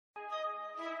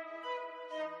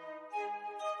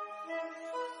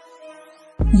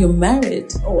You're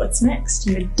married. Oh, what's next?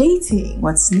 You're dating.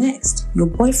 What's next? Your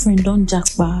boyfriend don't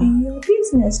jackpot. Your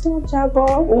business don't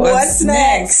jabber. What's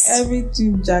next?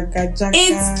 Everything jagga.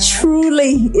 It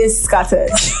truly is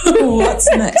scattered. What's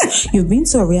next? You've been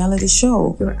to a reality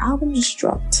show. Your album just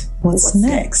dropped. What's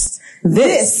next?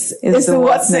 This is the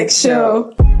What's Next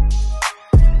show.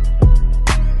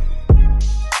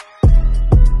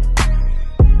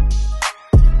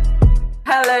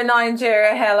 Hello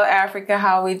Nigeria, hello Africa,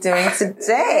 how are we doing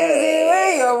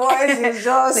today? Your voice is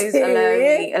just Please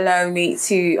allow me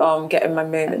to get in my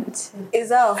moment.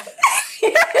 It's off.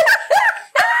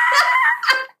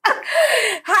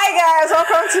 Hi guys,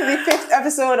 welcome to the 5th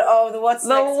episode of the What's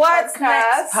Next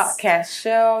podcast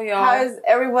show, y'all. How's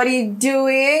everybody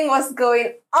doing? What's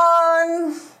going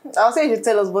on? I'll say you should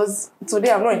tell us, but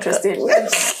today I'm not interested. I'm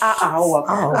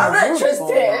not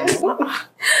interested.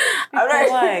 I'm not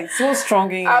like so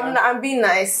strong in you. I'm being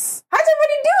nice. How's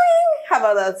everybody doing? How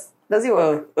about that? Does it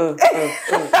work?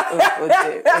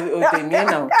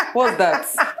 What's that?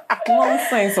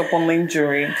 Nonsense upon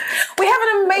injury. We have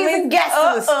an amazing guest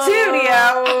in the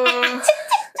studio.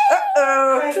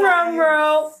 Drum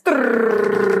roll.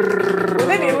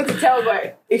 We'll be able to tell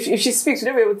by if she speaks,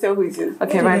 we'll be able to tell who it is.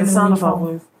 Okay, by the sound of our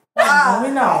voice.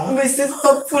 Mommy now. Mrs.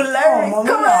 Popular.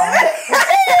 Come on.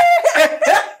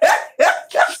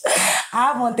 I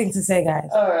have one thing to say, guys.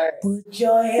 Alright. Put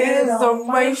your hands on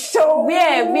my shoulder.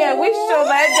 Yeah, we show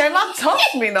that they're not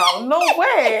touch me now. No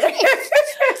way.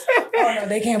 Oh no,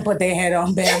 they can't put their head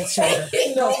on Bam's shoulder.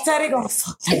 No, Teddy gonna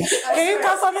fuck Teddy. Can you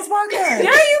cuss on this podcast?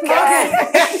 Yeah, you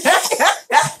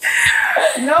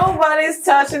can. Nobody's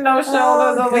touching those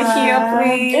shoulders over here,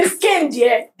 please. It's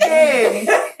Kenji. Hey.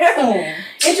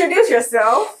 Introduce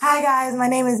yourself. Hi guys, my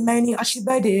name is Moni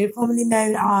Oshibode, formerly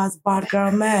known as Bad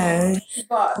Girl Mo.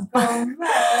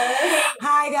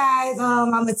 Hi guys,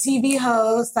 I'm a TV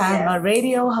host, I'm a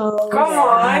radio host. Come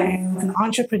on. I'm an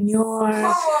entrepreneur. Come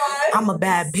on. I'm a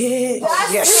bad bitch.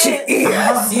 Yes, she is.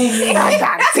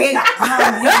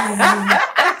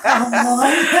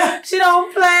 She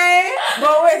don't play.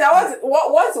 But wait,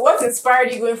 what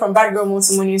inspired you going from Bad Girl Mode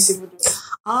to Money Super?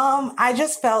 I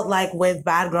just felt like with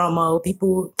Bad Girl Mode,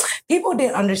 people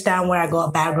didn't understand where I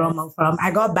got Bad Girl Mode from.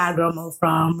 I got Bad Girl Mode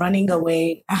from running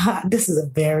away. This is a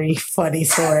very funny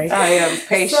story. I am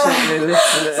patiently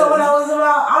listening. So when I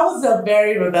was a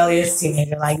very rebellious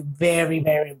teenager, like very,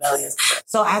 very rebellious.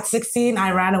 So at 16,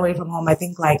 I ran away from home, I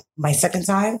think like my second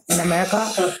time in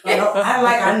America.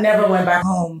 I never went back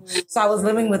home. So I was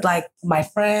living with like my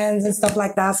friends and stuff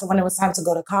like that. So when it was time to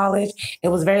go to college, it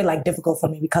was very like difficult for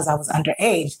me because I was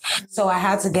underage. So I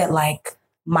had to get like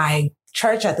my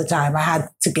church at the time, I had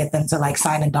to get them to like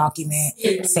sign a document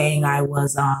saying I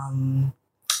was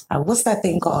what's that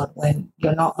thing called when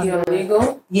you're not You're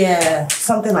legal? Yeah,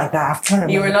 something like that. I'm trying to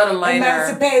remember. You were not a minor.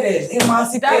 Emancipated.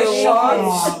 That is short.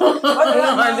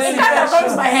 It kind of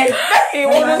hurts my head. It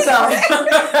wouldn't sound.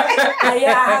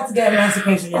 Yeah, I had to get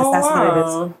emancipation. Yes, that's what it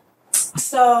is.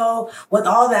 So with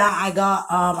all that,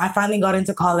 I finally got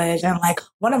into college, and like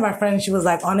one of my friends, she was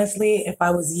like, honestly, if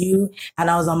I was you and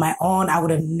I was on my own, I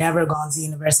would have never gone to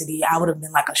university. I would have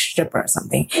been like a stripper or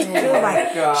something. She was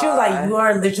like, you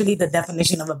are literally the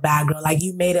definition of a bad girl. Like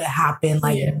you made it happen,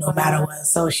 like no matter what.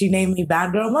 So she named me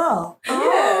Bad Girl Mo.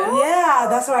 Yeah,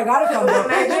 that's where I got it from.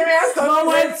 Nigerians But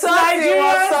when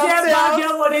Nigerians get Bad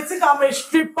Girl Mo, they think I'm a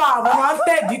stripper.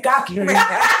 Wanted, you got you.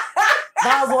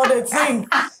 That's what they think.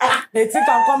 They think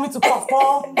I'm coming to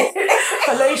perform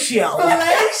fellatio.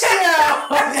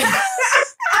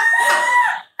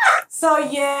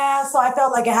 So I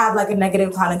felt like it had like a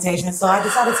negative connotation. So I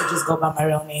decided to just go by my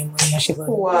real name, Maria Shibudi.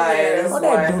 Why?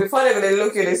 Before they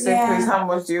look at it, say, please, how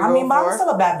much do you go but I'm for? still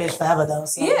a bad bitch forever though.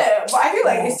 So. Yeah, but I feel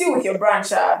like it's still with your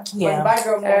branch. Yeah. Bad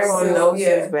Girl Mode. Everyone knows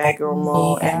it's Bad Girl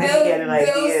Mode, and they get an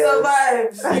idea. They'll survive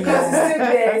because it's still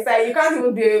there. It's like you can't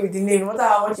even do it with the name, no matter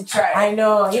how much you try. I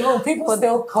know. Even people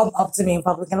still come up to me in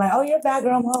public and like, oh, you're a Bad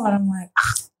Girl Mo. And I'm like,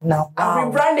 no. I'm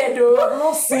rebranded though. I'm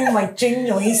not seeing like change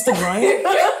your Instagram.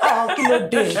 Oh, kilo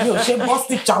day. Yo, she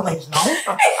busted challenge now.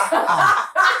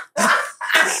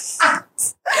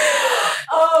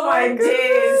 Oh my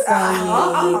days.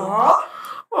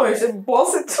 Oh, it's a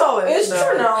bossy talent. It's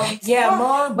true now. Yeah,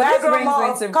 Mo, Bad Girl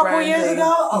Mo, a couple years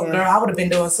ago, girl, I would have been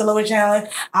doing silhouette challenge.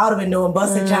 I would have been doing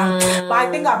busted challenge. But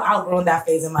I think I've outgrown that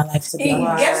phase in my life, to be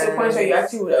honest. It gets to a point where you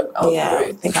actually would have outgrown it.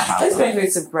 I think I've outgrown it. Especially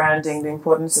to branding, the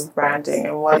importance of branding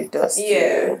and what it does to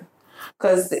you.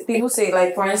 Because people say,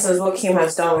 like, for instance, what Kim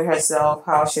has done with herself,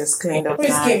 how she has cleaned up.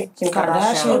 Who's Kim? Kim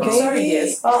Kardashian. Kardashian, Sorry,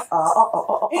 yes. You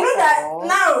know that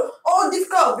now, all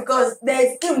difficult because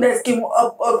there's Kim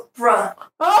up front.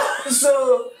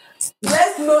 So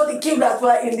Let's know the Kim that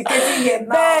we're indicating here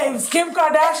now. Babes, Kim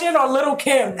Kardashian or Little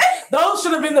Kim? Those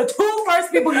should have been the two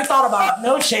first people you thought about.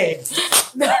 No shade.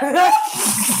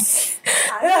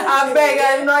 I beg,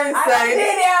 I'm not inside.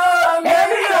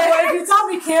 If you tell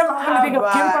me Kim, I'm going to think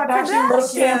of Kim Kardashian, Little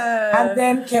Kim, and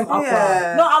then Kim Oprah.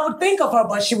 Yeah. No, I would think of her,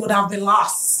 but she would have been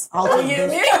lost.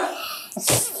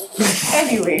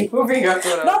 Anyway, moving on to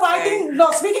No, but I think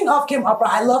speaking of Kim Oprah,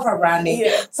 I love her branding.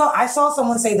 Yeah. So I saw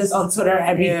someone say this on Twitter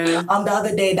the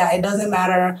other day that it doesn't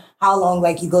matter how long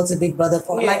like you go to Big Brother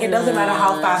for. Like it doesn't matter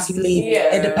how fast you leave.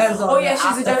 Yeah. It depends on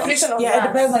she's the definition of that. it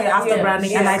depends on your after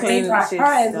branding. And I think her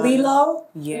and Lilo,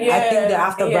 I think their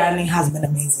after branding has been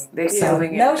amazing. They're So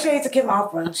killing it. no shade to Kim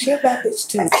Oprah. She a bad bitch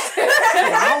too.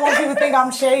 I don't want people to think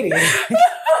I'm shady.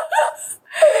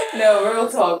 No, real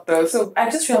talk though. So I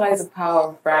just realized the power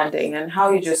of branding and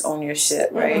how you just own your shit,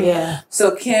 right? Yeah.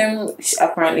 So Kim,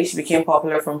 apparently she became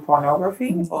popular from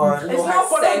pornography, or It's not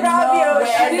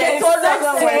pornography. They told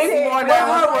us to take more than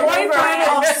her boyfriend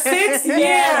of 6 years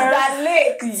that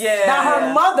leak. yeah, that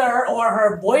her mother or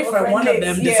her boyfriend, one of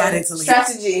them, decided to leave.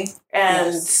 Strategy.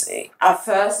 And at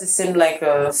first it seemed like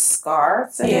a scar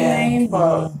to the name,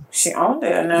 but she owned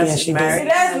it, and now she's she married.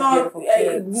 Let's and not beautiful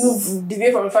kids.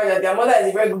 deviate from the fact that their mother is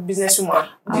a very good businesswoman.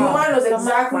 The woman knows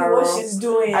exactly what she's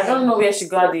doing. I don't know where she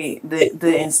got the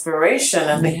inspiration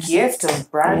and the gift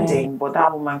of branding, but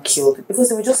that woman killed it because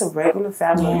they were just a regular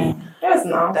family Yes,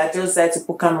 now. that just had to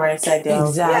put camera inside their house.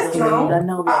 Exactly. Yes, now. And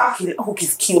now we are killing. Oh,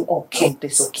 give Kim. Oh, Kim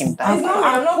this. Oh, Kim that.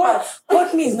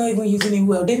 Courtney is not even using it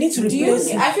well. They need to replace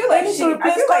it. I feel like They need to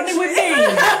replace Courtney with me.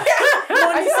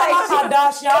 Monisa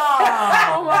Kardashian. I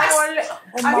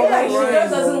feel like she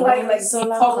just doesn't like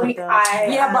the public eye.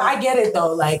 Yeah, but I get it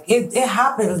though. Like it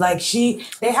happens. Like they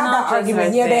had that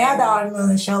argument. Yeah, they had that argument on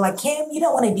the show. Like Kim, you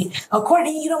don't want to be.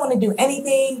 Courtney, you don't want to do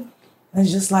anything. And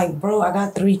it's just like, bro, I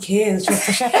got 3 kids. I got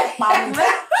 3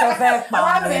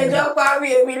 kids.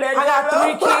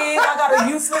 I got a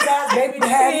useless ass baby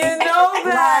daddy. You know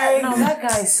that? Like, No, that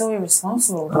guy is so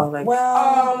irresponsible. Though. Like,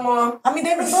 well, I mean,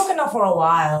 they've been broken up for a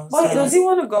while. but so. does he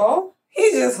want to go?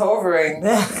 He's just hovering.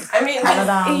 I mean,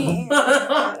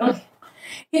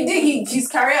 he did. His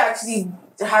career actually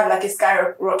had like a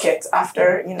skyrocket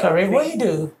after Career? What do you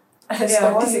do?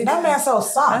 That man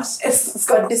sells socks. It's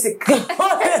Scott Disick.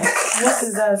 What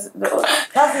is that?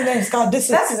 That's his name, Scott Disick.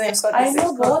 That's his name, Scott Disick. I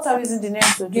know, but what are using the name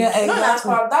to do? Yeah, No, that's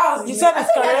exactly. that was You said it's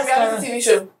I think he had a career reality TV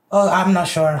show. Oh, I'm not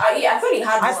sure. Yeah, I thought he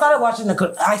had. I stopped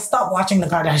watching the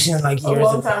Kardashians like a years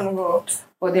long ago. time ago.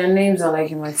 But their names are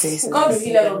like in my face. God will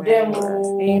heal all of them.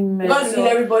 Amen. God will heal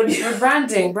everybody.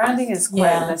 Branding is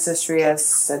quite necessary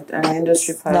as an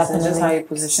industry person. Definitely. Just how you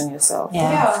position yourself.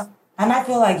 Yeah. And I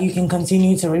feel like you can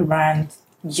continue to rebrand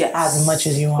Yes. as much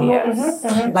as you want.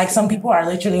 Yeah. Like some people are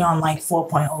literally on like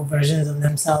 4.0 versions of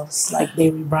themselves. Like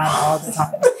they rebrand all the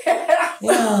time.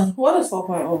 Yeah. What does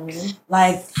 4.0 mean?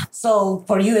 Like, so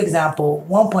for you example,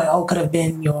 1.0 could have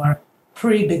been your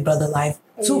pre-Big Brother life.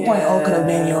 2.0 could have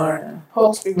been your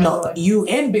Post Big Brother. you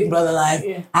in Big Brother life.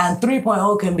 Yeah. And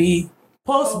 3.0 can be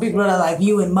post Big Brother life,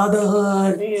 you in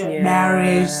motherhood, Yeah.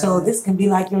 marriage. So this can be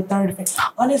like your third phase.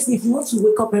 Honestly, if you want to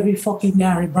wake up every fucking day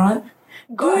and rebrand,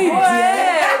 Go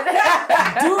ahead.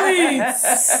 do it.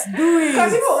 Do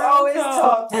Because it. people always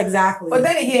talk. Exactly. But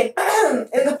then again,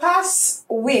 in the past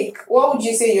week, what would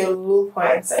you say your low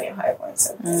points and your high points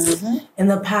are? In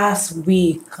the past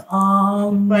week,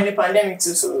 When the pandemic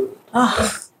too, so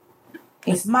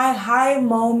it's my high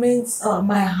moments,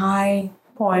 my high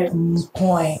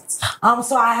points.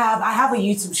 So I have a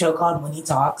YouTube show called Money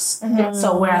Talks.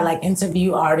 So where I like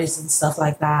interview artists and stuff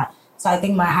like that. So I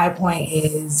think my high point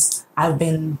is I've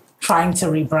been trying to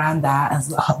rebrand that as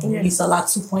well. Unisola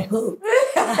 2.0.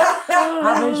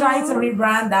 I've been trying to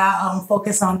rebrand that,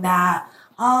 focus on that.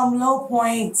 Low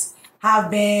points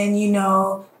have been,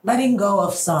 letting go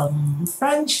of some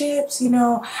friendships,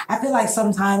 I feel like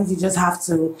sometimes you just have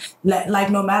to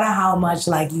no matter how much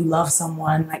like you love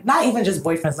someone, like not even just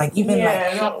boyfriends, like even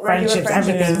friendships,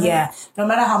 everything. Yeah. No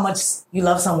matter how much you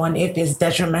love someone, if it's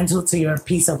detrimental to your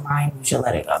peace of mind, you should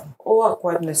let it go. Or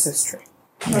awkwardness history.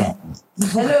 Yeah.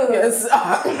 hello. Yes.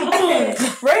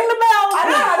 Ring the bell. I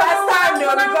don't understand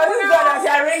though because this girl that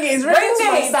you're ringing is ringing to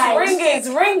my side. Ring it.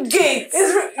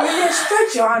 You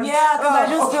stretch your hand. Yeah, because I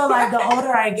just feel like the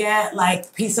older I get,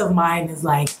 like peace of mind is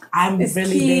like I'm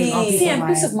really big on See, and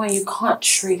peace of mind, you can't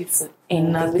trade it for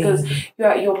anything Nothing. because you're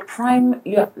at your prime,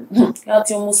 you're at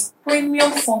your most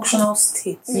premium functional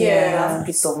state. Yeah. You have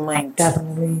peace of mind.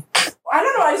 Definitely. I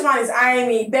don't know why this man is eyeing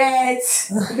me. Bet.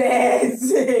 So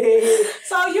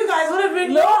you guys would have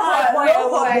been Low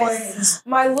low points.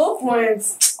 My low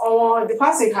points the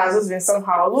past week has just been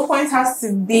somehow. Low points has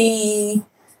to be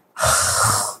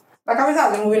My carpenter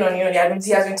has been moving on you. He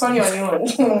has been turning on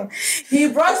you. He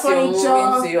brought furniture.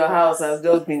 Moving to your house has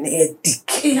just been a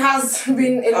dick. It has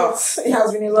been a lot. It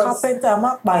has been a lot. Carpenter, I'm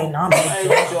not buying now.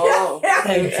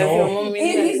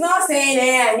 He's not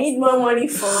saying, I need more money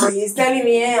for it. He's telling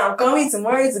me, I'm coming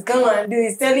tomorrow to come and do it.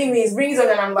 He's telling me, he's bringing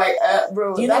something, and I'm like,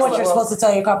 bro. Do you know what you're supposed to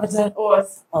tell your carpenter? What?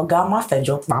 Oh, God, my fed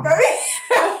joke, mama.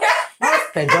 My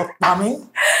fed joke, mommy.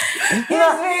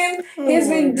 He's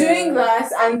been doing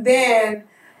that, and then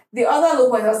the other low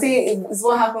point I'll say is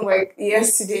what happened like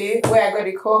yesterday, where I got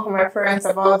a call from my parents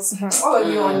about all of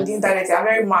you on the internet. I'm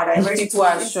very mad. I'm very People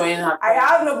are showing her I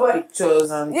have nobody.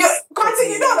 pictures and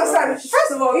You don't understand.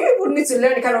 First of all, you people need to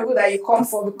learn the kind of good that you come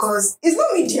for, because it's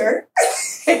not me, dear.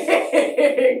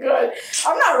 God,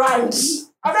 I'm not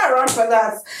around for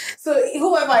that. So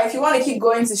whoever, if you want to keep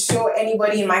going to show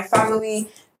anybody in my family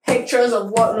pictures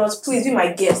of whatnot, please be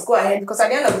my guest. Go ahead, because at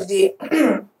the end of the day,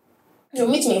 you'll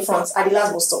meet me in front at the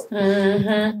last bus stop.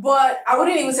 Mm-hmm. But I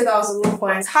wouldn't even say that was a low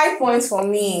point. High points for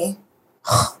me,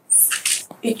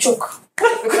 it choke.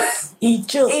 Eat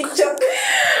joke.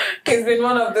 It's been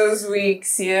one of those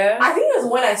weeks, yeah. I think it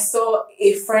was when I saw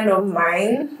a friend of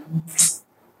mine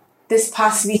this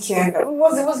past weekend. It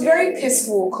was very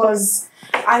peaceful, because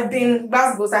I've been I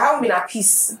haven't been at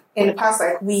peace in the past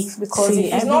week, because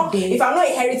if I'm not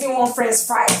inheriting one friend's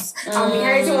fight, I'm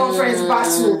inheriting one friend's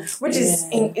battle, which is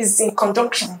in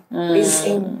conjunction. Is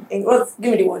in what?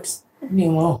 Give me the words.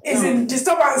 It's in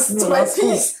disturbance to my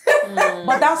peace.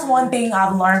 But that's one thing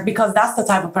I've learned, because that's the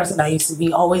type of person I used to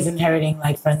be, always inheriting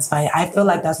friends fight. I feel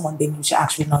like that's one thing you should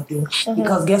actually not do.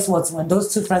 Because guess what? When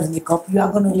those two friends make up, you are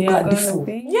going to look like the fool.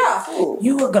 Yeah.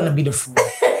 You are going to be the fool.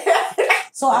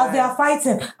 So as they are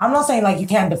fighting, I'm not saying you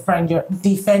can't defend your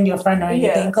friend or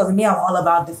anything, because me, I'm all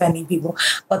about defending people.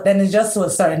 But then it's just to a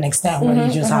certain extent where you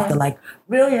just have to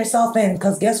reel yourself in,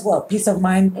 because guess what? Peace of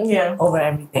mind over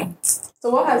everything. So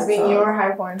what has been your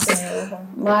high points and your low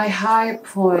points? My high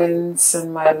points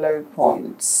and my low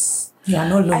points. Yeah,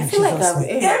 no low. I feel like a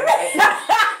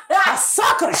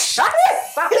sucker shot it.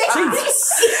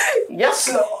 Jesus. Yes,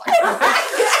 Lord.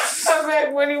 I'm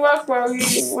like, when you work for me,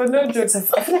 with no jokes, I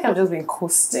feel like I've just been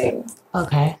coasting.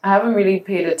 Okay. I haven't really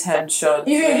paid attention.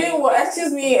 You've been doing what?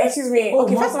 Excuse me. Oh,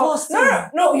 Okay, first of all,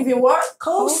 no, you've been what?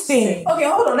 Coasting. Okay,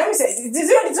 hold on. Let me say. Did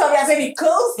you already tell me I said it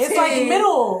coasting? It's like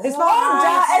middle. It's not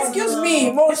high. Excuse me.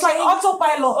 It's like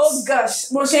autopilot. Oh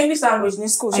gosh, mo English language in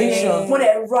school. Are you sure? Mo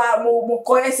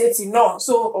no.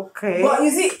 So okay. But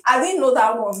you see, I didn't know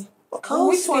that one.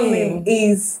 Which one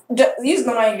is use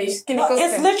normal English?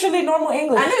 It's literally normal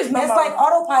English. I know it's normal. It's like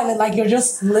autopilot, you're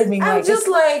just living. I'm just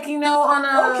on a.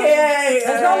 Okay.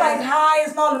 It's not high,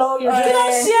 it's not low. You're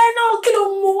just.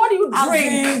 What do you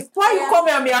drink? Why you come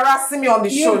here and be harassing me on the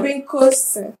show? You've been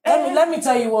coasting. Let me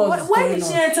tell you what. Why did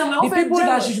she tell me? The people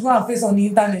that she should go and face on the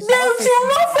internet. She will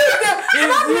not face them.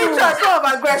 Not me transfer of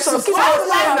aggression. It's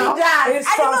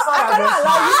transfer. I cannot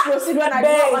allow you to proceed when I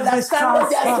don't understand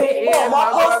what you're saying.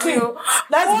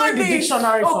 Let's bring the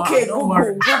dictionary for her. Don't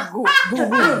worry. Google.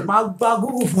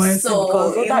 Google for instance. So, I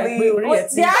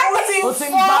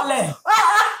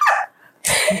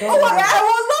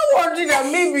was not wondering that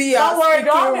maybe don't worry,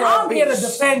 I'm here to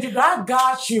defend you. I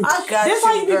got you. This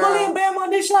why you be bullying Bam on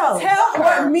this show. Tell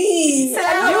her. Me.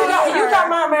 You got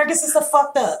my American sister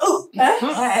fucked up. Oh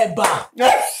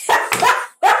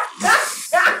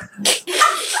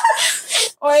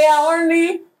yeah,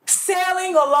 only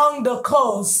sailing along the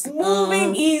coast,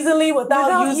 moving easily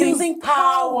without using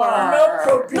power.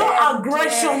 No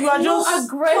aggression. You are just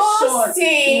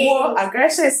aggression. Well,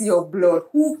 aggression is your blood.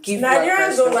 Who gives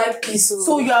Nigerians don't like peace.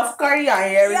 So you have carried your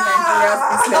hair in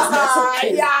Nigeria's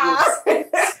business. Yeah.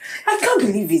 I can't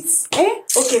believe it.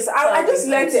 Okay, so I just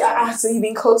learned it. So you've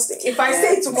been coasting. If I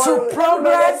say tomorrow,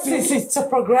 to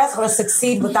progress or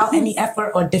succeed without any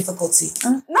effort or difficulty.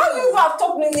 Now you have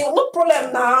talked me. No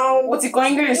problem now. What's it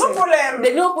going English? No problem.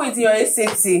 There's no point in your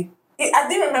SAT. I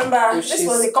didn't remember. This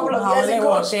was a couple of years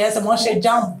ago. One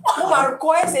jump.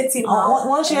 SAT now.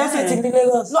 One SAT in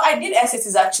Lagos. No, I did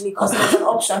SATs actually because it was an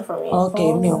option for me.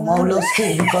 Okay, me more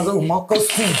school because of my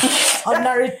costume.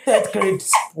 Ordinary third grade.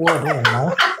 What no?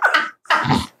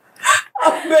 Yeah. I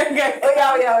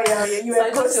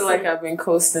just feel like I've been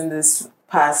coasting this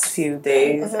past few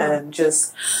days and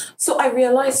just so I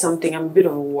realized something. I'm a bit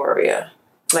of a warrior.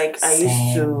 I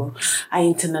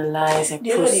internalize and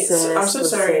process. I'm so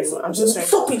sorry.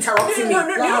 Stop interrupting me. No, I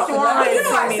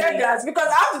said that because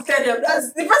I have to tell them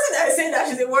that's the person that is saying that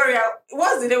she's a warrior.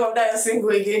 What's the name of that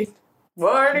single again?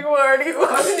 Wordy.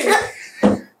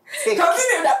 Take. If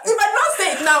I don't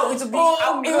say it now, it will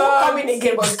be it won't come in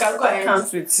again, but you can go I ahead. can't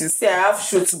with you. See, I have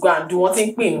show to go and do. One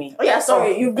thing, pay me. Oh yeah,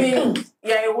 sorry, you're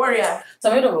a warrior.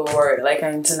 So I'm a bit of a worry. Like,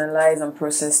 I internalize and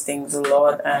process things a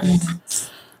lot, and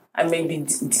I may be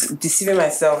deceiving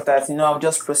myself that, I'll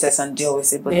just process and deal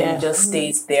with it, but then it just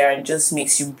stays there and just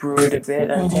makes you brood a bit.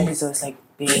 And then it's always like,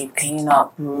 babe, can you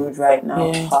not brood right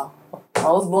now? Yeah. My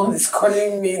husband is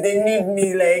calling me. They need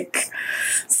me.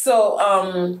 So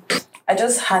I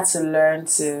just had to learn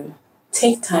to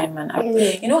take time and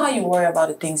you know how you worry about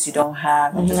the things you don't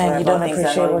have, and just Like worry you about don't things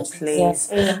that are not in appreciate place,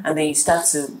 and then you start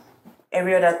to.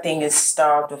 Every other thing is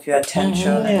starved of your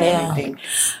attention and everything.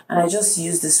 And I just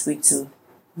used this week to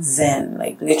zen,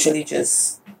 literally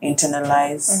just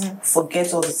internalize,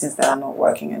 forget all the things that are not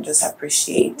working, and just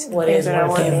appreciate What is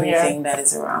working? everything that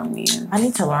is around me. And I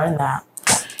need to learn that.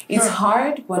 it's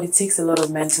hard, but it takes a lot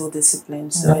of mental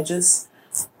discipline. So I just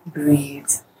breathe.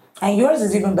 And yours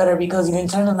is even better because you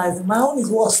internalize it. My own is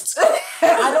worst.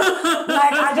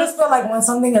 I just feel like when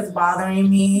something is bothering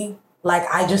me,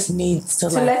 I just need to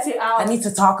let it out. I need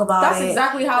to talk about That's it.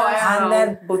 exactly how I am. And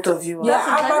then Both of you. yeah,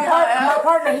 exactly how I am. my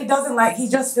partner, he doesn't he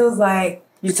just feels like,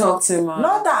 You talk too much.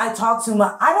 not that I talk too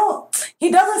much. He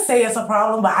doesn't say it's a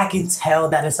problem, but I can tell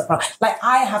that it's a problem.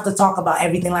 I have to talk about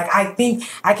everything. I can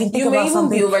think You may about even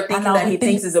something. be overthinking and I'll that be he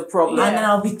thinks is a problem. And then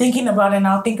I'll be thinking about it, and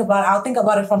I'll think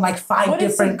about it from 5 But it's a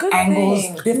different good angles,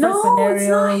 thing. different scenarios. It's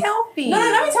not healthy. No,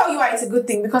 let me tell you why it's a good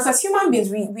thing. Because as human beings,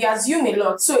 we assume a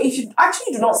lot. So if you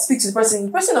actually do not speak to the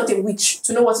person is not a witch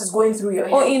to know what is going through your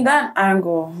head. Oh, in that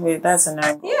angle. Wait, that's an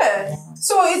angle. Yeah.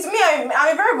 So it's me.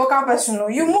 I'm a very vocal person.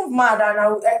 You move mad,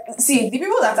 and see the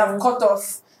people that I've cut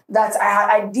off. That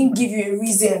I didn't give you a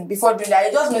reason before doing that.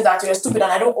 It just means that you're stupid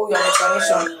and I don't owe you an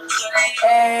explanation.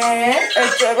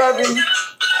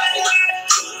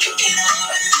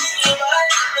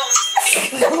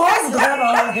 What's going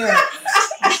on here?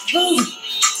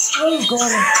 What's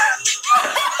going on?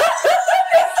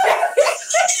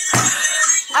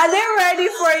 Are they ready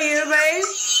for you, babe?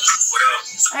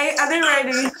 Are they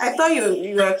ready? I thought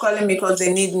you were calling me because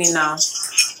they need me now.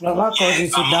 Baba called you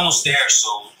to I'm almost downstairs. there, so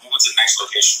move to the next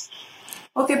location.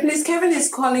 Okay, please, Kevin is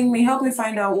calling me. Help me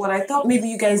find out what I thought maybe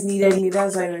you guys needed me.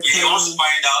 That's why you were Yeah, he wants calling to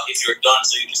find out if you're done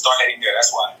so you can start heading there.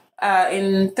 That's why. me.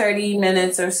 In 30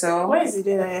 minutes or so. Where is it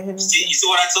that you're heading? You see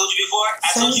what I told you before? I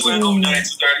told you we're going to be done at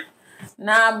 2:30.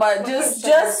 Nah, but just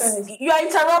you are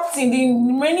interrupting the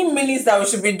many minutes that we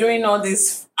should be doing all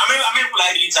this. I mean,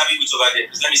 like the interview with over there.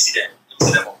 Please let me see them. Let me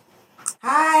see them all.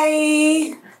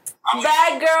 Hi.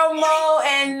 Bad girl Mo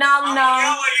and Nom How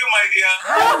Nom. are you, my dear?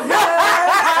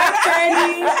 Hi,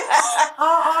 Kenny.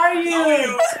 How are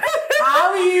you? How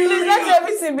are you? Please let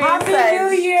everything be Happy inside.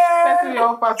 New Year. You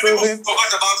forgot about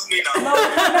me now. No, we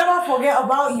can never forget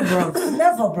about you, bro.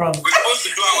 Never, bro. We're supposed to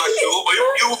do our show, but you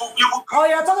Oh,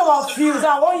 you're talking about fuse.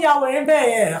 I want Yahweh in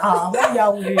there. I want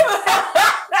Yahweh.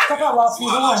 Talking about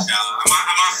fuse. I'm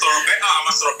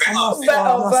a sorry.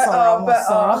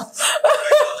 Better.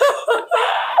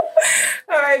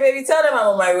 All right, baby. Tell them I'm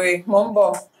on my way.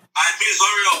 Mumbo. And please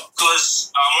hurry up,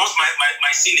 because once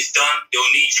my scene is done,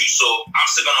 they'll need you. So I'm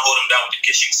still gonna hold them down with the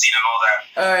kitchen scene and all that.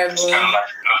 All right, It's boo.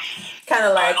 kind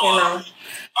of like,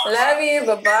 Love you.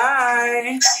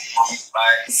 Bye-bye.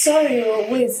 Bye. Sorry,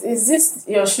 wait. Is this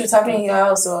your shoot happening in your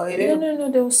house or?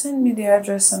 No. They will send me the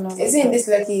address and all. Is it in this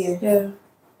lucky? Yeah.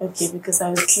 Okay, because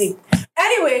I'm asleep.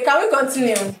 Anyway, can we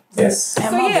continue? Yes. So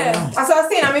yeah, as I was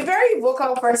saying, I'm a very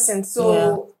vocal person.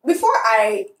 So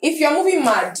if you're moving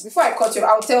mad, before I cut you,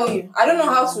 I'll tell you. I don't know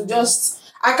how to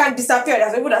I can disappear.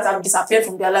 There's people that have disappeared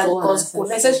from their life because it's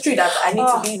necessary that I need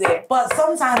to be there. But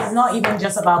sometimes it's not even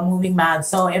just about moving mad.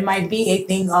 So it might be a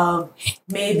thing of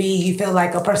maybe you feel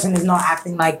like a person is not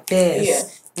acting like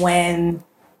this when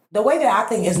the way they're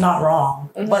acting is not wrong.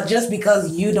 But just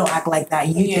because you don't act like that,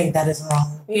 you think that is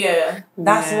wrong. Yeah.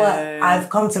 That's what I've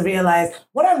come to realize.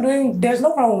 What I'm doing, there's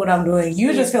no problem with what I'm doing.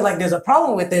 You just feel like there's a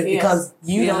problem with it because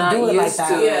you You're don't not do it like used that.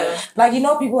 to it. Like,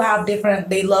 people have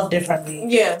they love differently.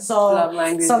 Yeah. So Love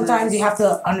languages. sometimes you have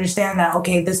to understand that,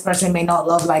 okay, this person may not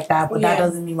love like that, but that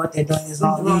doesn't mean what they're doing is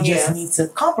wrong. You just need to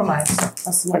compromise.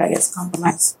 That's the word, I guess,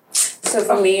 compromise. So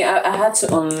for me, I had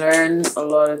to unlearn a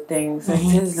lot of things. Like,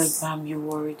 things like, bam, you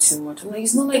worry too much. I'm like,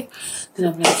 it's not like,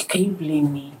 then I'm like, can you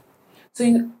blame me?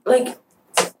 So,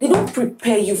 they don't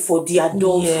prepare you for the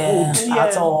adulthood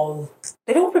at all.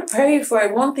 They don't prepare you for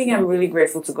it. One thing I'm really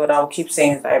grateful to God, I'll keep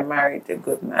saying, is that I married a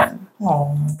good man.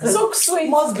 Oh, So sweet.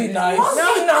 must be nice.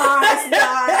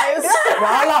 Nice.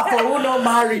 Voila for who not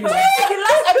married. The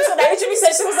last episode, I literally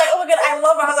said, she was like, oh my God, I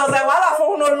love her. I was like, voila for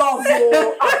who no love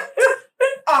you.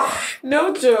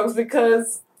 No jokes,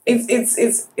 because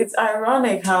it's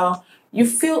ironic how you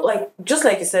feel like, just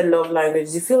like you said, love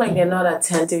language, you feel like they're not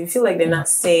attentive, you feel like they're not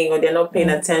saying or they're not paying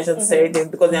attention to certain things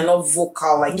because they're not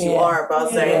vocal like you are about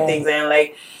certain things, and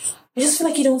like, I just feel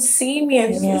like you don't see me. I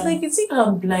just feel like, you see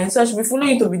I'm blind, so I should be following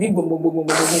you to be doing boom, boom, boom, boom,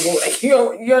 boom, boom, boom. Like,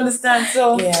 you understand?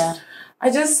 So I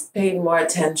just paid more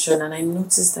attention, and I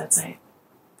noticed that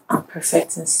I'm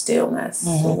perfecting stillness.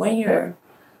 So when you're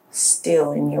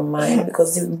still in your mind,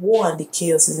 because the war and the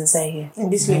chaos is inside here. In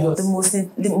this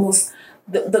Lagos.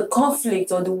 The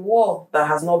conflict or the war that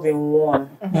has not been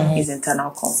won is internal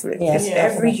conflict. Yes. If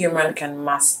every human can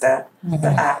master the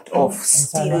act of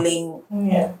stilling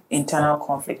internal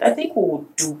conflict, I think we will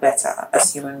do better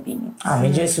as human beings. I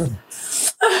mean, just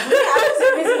That's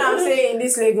the reason I'm saying in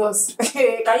this Lagos.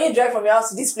 Can you drive from your house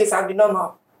to this place and be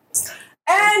normal?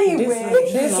 Anyway,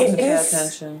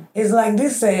 it's like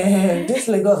this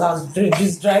Lagos house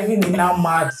just driving me now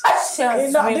mad.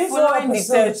 Sometimes you're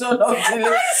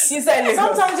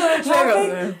in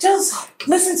traffic, just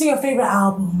listen to your favorite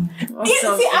album. I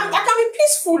can be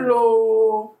peaceful,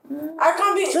 though. I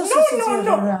can be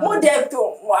no. More depth,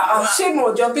 wow. Shame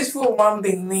on your peaceful woman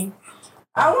being me.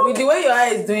 With the way your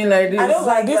eye is doing like this, I don't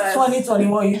like this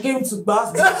 2021. You came to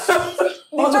Boston. That's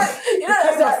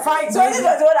fight.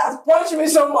 2021 has punched me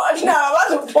so much. Now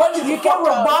I'm about to punch you. Came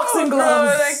with boxing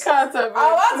gloves. I'm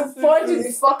about to punch you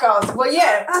the fuck out. But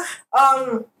yeah, I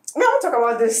want to talk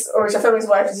about this. Orisha Femi's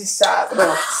wife is just sad.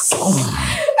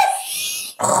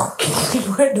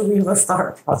 Where do we even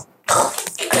start from?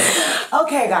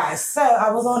 Okay, guys. So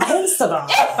I was on Instagram.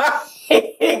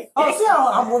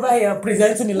 I'm over here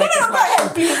presenting it like it's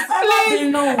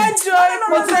not.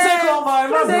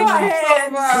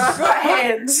 Go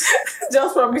ahead.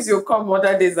 Just promise you'll come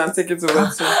other days and take it over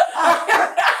too.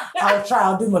 I'll try.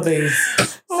 I'll do my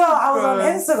best. So I was on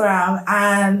Instagram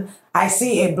and I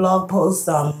see a blog post,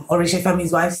 Orisha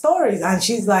Femi's wife stories, and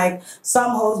she's like,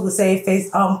 some hoes will say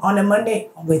on a Monday.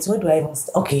 Wait, where do I even?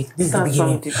 Okay, this is the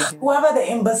beginning. Whoever the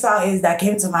imbecile is that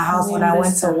came to my house when I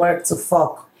went to work to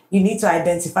fuck, you need to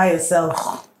identify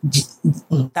yourself.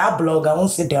 That blog, I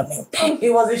won't say their name.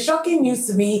 It was a shocking news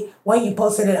to me when you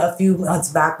posted it a few months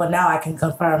back, but now I can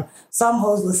confirm. Some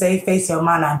hoes will say, face your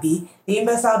man and be. The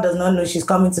imbecile does not know she's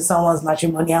coming to someone's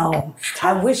matrimonial home.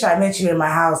 I wish I met you in my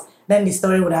house. Then the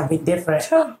story would have been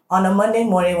different. On a Monday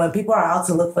morning, when people are out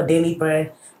to look for daily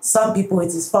bread, some people, it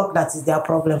is fuck that is their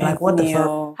problem. Like, what the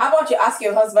fuck? How about you ask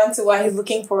your husband to why he's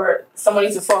looking for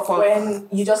somebody to fuck when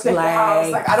you just left the house?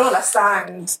 Like, I don't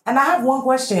understand. And I have one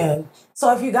question.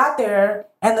 So if you got there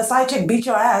and the side chick beat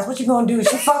your ass, what you gonna do?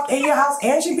 She fucked in your house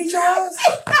and she beat your ass?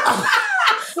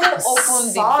 Who opened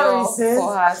the door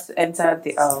for her to enter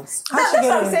the house? That's what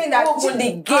I'm saying. That opened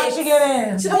the gate. How she get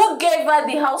in? Who gave her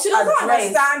the house? She doesn't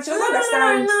understand. She doesn't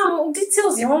understand. No,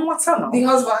 details. You want matter now. The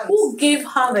husband. Who gave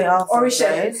her the house?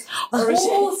 Orisha.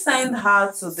 Who sent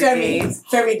her to the gate?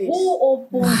 Femi did. Who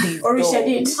opened the door? Orisha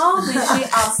did. How did she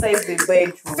access the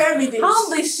bedroom? Femi did. How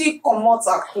did she come out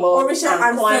her clothes Orisha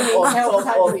and climb Femi on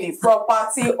top of the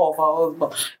property of her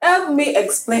husband? Help me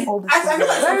explain all this. I feel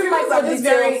like some people are just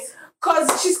very. Because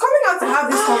she's coming out to have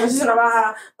this conversation about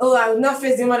her, I would not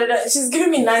face the mother. She's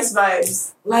giving me nice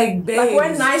vibes. Like, babe. Like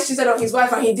when Nice cheated on his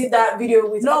wife and he did that video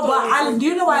with... No, but do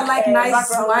you know why I like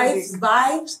Nice wife's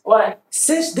vibes? What?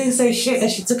 Sis didn't say shit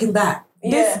and she took him back.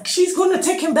 Yeah. She's going to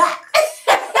take him back.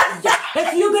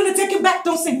 If you're going to take him back,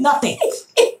 don't say nothing.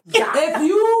 If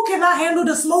you cannot handle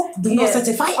the smoke, do not set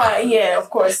it fire. Yeah, of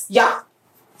course. Yeah.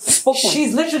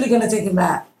 She's literally going to take him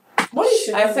back. What is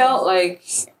she? I felt like,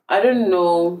 I don't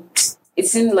know, it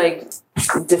seemed like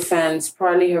defense,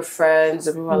 probably her friends,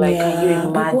 or people were like, can you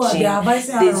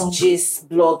imagine this gist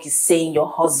blog is saying your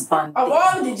husband? Of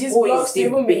all the gist blogs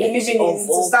people be living in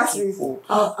to start with.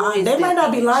 They might not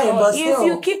be lying, but still. If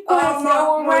you keep quiet, they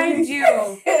will remind you.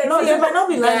 No, they might not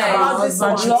be lying about this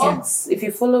blogs. If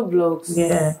you follow blogs,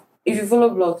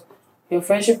 your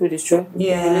friendship will destroy.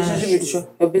 Yeah. Your relationship will destroy.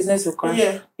 Your business will crash.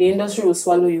 Yeah. The industry will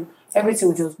swallow you. Everything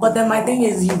will just. But then my thing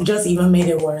is, you just even made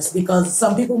it worse because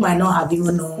some people might not have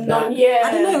even known that. Yeah.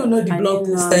 I didn't even know the blog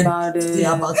posted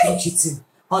about him cheating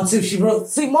until she wrote.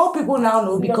 See, more people now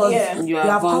know because you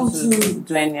have come to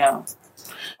do anyhow.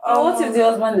 What if the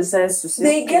husband decides to say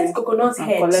they get coconut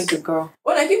head and collect the girl?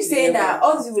 When I keep saying that,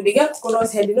 all these people they get coconut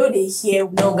head, they know they hear.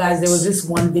 No, guys, there was this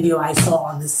one video I saw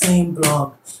on the same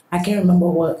blog. I can't remember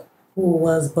who it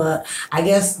was, but I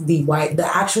guess the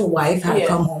actual wife had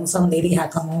come home. Some lady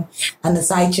had come home, and the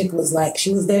side chick was like,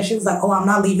 she was there. She was like, "Oh, I'm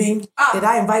not leaving. Did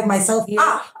I invite myself here?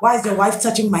 Why is your wife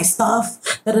touching my stuff?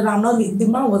 That I'm not leaving." The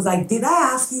man was like, "Did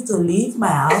I ask you to leave my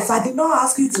house? I did not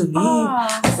ask you to leave."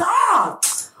 I said,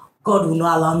 God will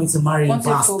not allow me to marry a What's it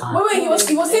bastard. for? Wait, he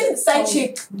was saying side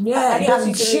chick. Yeah,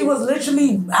 And she was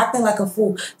literally acting like a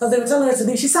fool because they were telling her to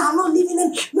leave. She said, "I'm not leaving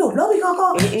him. No, let me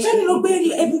go.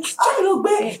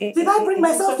 Did I bring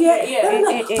myself here?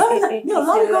 No,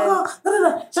 let me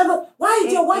go. Why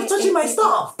is your wife touching my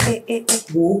stuff?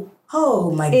 Whoa.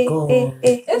 Oh my God.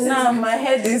 Nah, my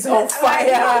head is on fire.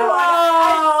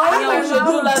 I should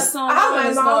do that song. I have my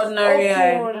It's mouth not ordinary.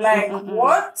 open, like,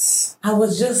 what? I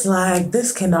was just like,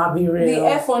 this cannot be The real.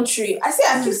 effrontery. I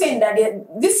keep saying that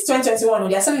this 2021,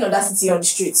 they are selling audacity on the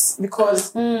streets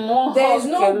because there is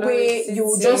no way you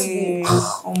will just be.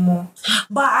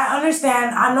 But I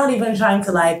understand. I'm not even trying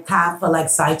to like cap for like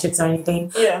side chicks or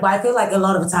anything. Yeah. But I feel like a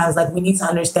lot of times, like we need to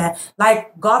understand.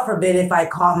 Like, God forbid if I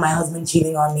caught my husband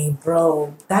cheating on me,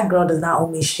 bro, that girl does not owe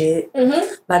me shit.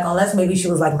 Mm-hmm. Like, unless maybe she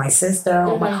was like my sister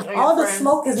or my. or All your the friend.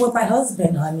 smoke is with my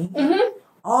husband, honey. Mm-hmm.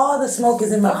 All the smoke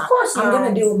is in my. Of course I'm not.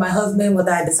 gonna deal with my husband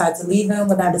whether I decide to leave him,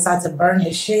 whether I decide to burn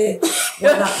his shit.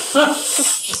 Whether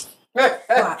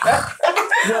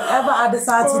whatever I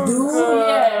decide to do,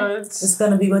 Yeah. it's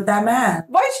gonna be with that man.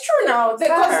 But it's true now.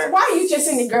 Because why are you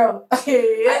chasing the girl? I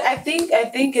think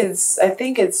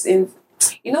it's in.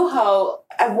 You know how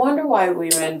I wonder why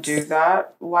women do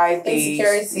that. Why they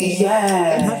Insecurity.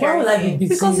 Yeah. Why would I be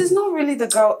Because deceived? it's not really the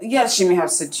girl. Yeah, she may have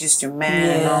seduced your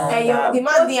man. Yeah. And the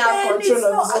man didn't have control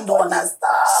of his own body.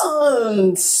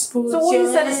 understand. So what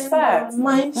you said is fact.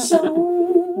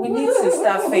 We need to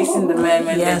start facing the men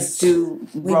when Yes. they do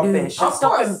rubbish. do. And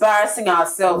stop course. embarrassing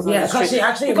ourselves. on Yeah, the 'cause she street.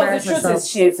 actually because embarrassed the truth herself. is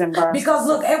she is embarrassed. Because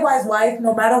look, AY's wife,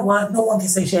 no matter what, no one can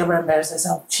say she ever embarrassed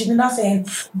herself. She did not say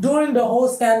anything. During the whole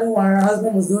scandal when her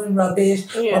husband was doing rubbish,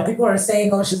 when people were saying,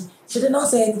 oh, she did not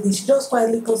say anything. She just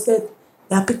quietly posted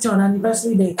that picture on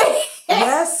anniversary day.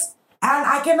 Yes. And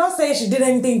I cannot say she did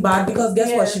anything bad because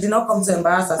guess what? She did not come to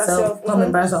embarrass herself. Come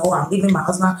embarrass her. Oh, I'm leaving my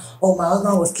husband. Oh, my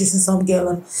husband was kissing some girl.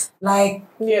 And like,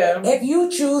 if you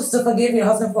choose to forgive your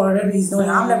husband for whatever he's doing,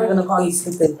 I'm never gonna call you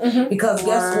stupid because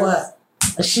guess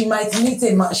what? She might meet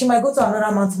him. She might go to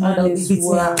another man tomorrow that will be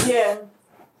beating her. Yeah.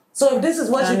 So if this is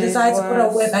what you And decide it to put up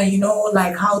was. with and you know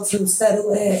like how to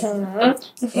settle it,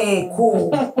 hey, cool.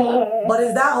 But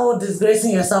is that whole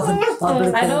disgracing yourself in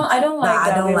public? I don't like Nah,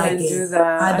 that I don't women like it. do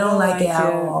that. I don't like it at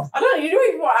all. I don't know, you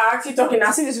know, people are actually talking.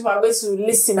 I see these people are going to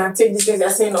listen and take these things they're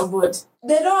saying on board.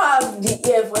 They don't have the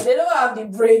ear for it. They don't have the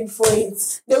brain for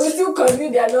it. They will still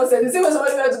continue their nonsense. The same way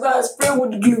somebody wants to go and spray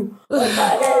wood glue on their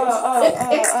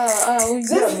head. The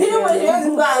same way you want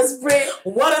to go and spray.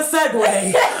 What a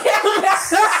segue.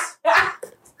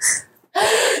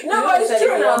 No, but it's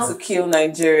true now. Want to kill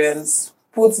Nigerians,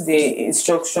 put the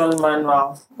instruction manual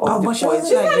of but the she wasn't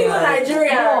She's poison. not even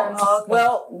Nigerian.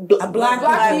 Well, Black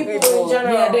people in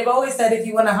general. Yeah, they've always said if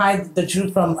you want to hide the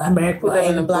truth from America, Put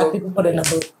them in a black book. people put it in a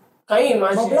book. Can you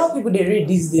But imagine? black people, they read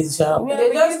these days, child. we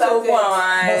They just just started.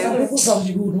 But some people from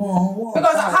the good one.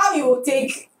 Because how you will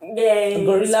take the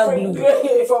Gorilla spray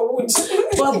glue. for wood.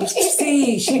 But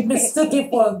see, she mistook it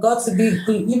for got to be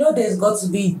glue. You know, there's got to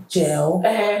be gel,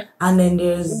 and then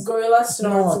there's Gorilla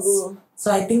snort. nuts. So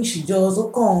I think she just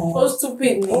So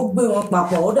stupid. ó gbé wọn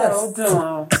papọ̀ ó dẹ̀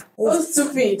So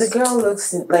stupid. The girl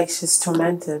looks like she's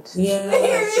tormented. yeah.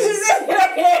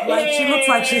 Like she looks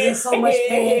like she's in so much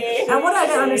pain. And what I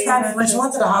didn't understand is when she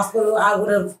went to the hospital, I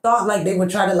would have thought like they would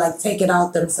try to like take it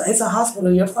out themselves. It's a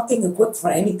hospital, you're fucking equipped for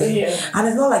anything. Yeah. And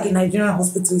it's not like in Nigerian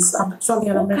hospitals, I'm struggling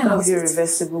in What American kind of hospitals.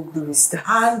 irreversible glue is that?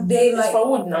 And they It's like, for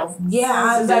wood now.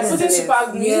 yeah, and It's like then- putting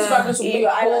super glue. Yeah. Super glue to glue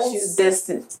your eyelashes.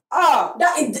 Destiny.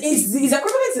 That is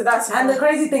equivalent to that. And the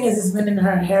crazy thing is, it's been in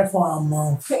her hair for a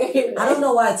month. I don't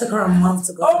know why it took her a month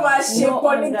to go. Oh my shit, No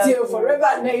ponytail wonder. forever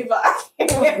and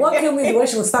ever. What killed me is the way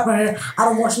she would stop her hair. I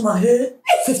don't wash my hair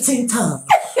 15 times.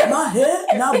 My hair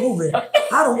not moving.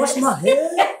 I don't wash my hair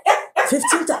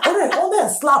 15 times. Oh, that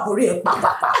slap her ear.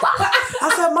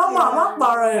 I said, Mama, I'm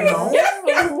borrowing, you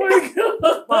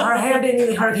know. But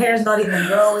her hair's not even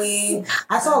growing.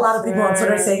 I saw a lot of people on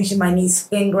Twitter saying she might need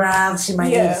skin grafts, she might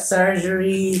need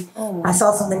surgery. I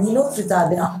saw something, you know, Twitter,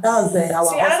 that was the our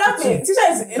See, another hospital. thing, Twitter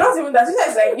is not even that. Twitter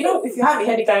is like, you know, if you have a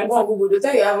headache and you go on Google, they'll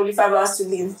tell you have only 5 hours to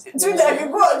live. Twitter, if you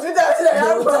go on Twitter, you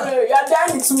have a problem, you are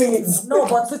dying in 2 minutes. No,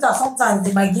 but Twitter, sometimes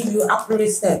they might give you accurate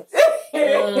steps.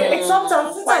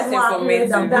 Sometimes Twitter is more accurate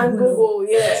than Than Google. Google,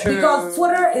 yeah. Because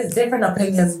Twitter is different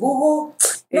opinions. Google,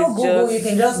 Google, you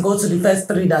can just go to the first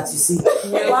 3 that you see.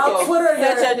 While Twitter,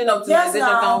 Search engine optimization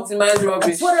can optimize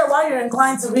rubbish. Twitter, while you're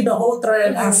inclined to read the whole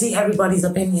thread and see everybody's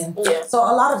opinion. Yeah. So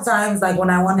a lot of times, like when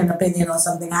I want an opinion on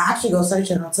something, I actually go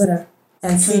search it on Twitter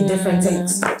and see different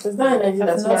takes. It's not in Nigeria,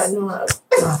 that's why I know how.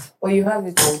 Well, you have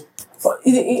it all. So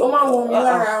the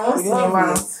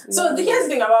crazy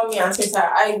thing about me on Twitter,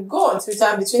 I go on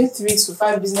Twitter between 3 to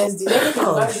 5 business days. There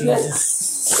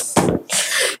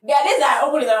are days that I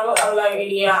open it and I'm like,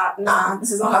 yeah, nah,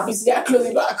 this is not happening. They are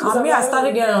closing back. I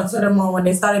started getting on Twitter more when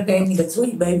they started paying me the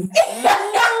tweet, baby.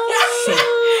 Shit.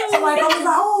 So like, I was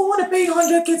like, oh, I want to pay you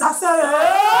 100 kids. I said,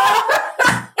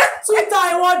 Twitter,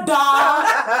 I want that.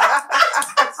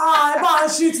 I buy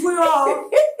shit, we all.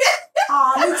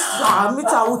 Me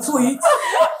too, tweet.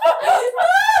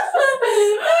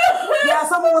 Yeah,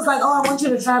 someone was like, oh, I want you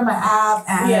to try my app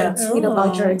and tweet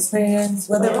about your experience,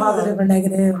 whether positive or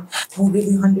negative. We'll give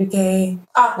you 100K.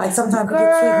 Like sometimes people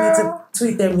tweet me to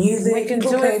tweet their music. We can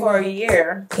do it for a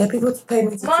year. Yeah, people pay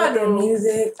me to tweet their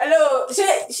music. Hello,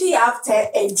 she have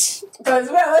 10 heads. Because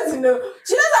we want to know,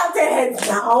 she doesn't have 10 heads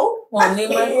now. Well, need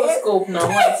microscope now.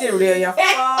 It's real.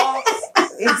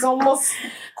 It's almost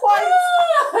quite.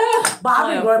 But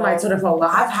I've been growing my Twitter for a while.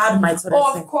 I've had my Twitter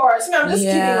of course. I'm just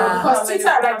kidding. Because Twitter,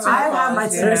 I've had my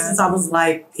Twitter since I was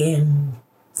like in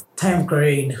 10th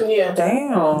grade. Yeah.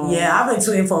 Damn. Yeah, I've been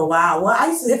tweeting for a while. Well,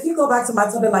 if you go back to my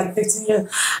Twitter like 15 years,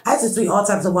 I used to tweet all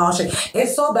types of wild shit.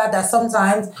 It's so bad that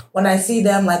sometimes when I see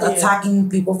them like attacking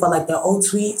people for like their old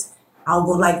tweets, I'll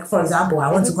go like, for example,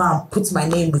 I want to go and put my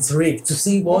name with Rick to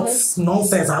see what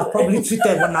nonsense I probably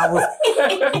tweeted when I was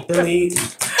delete.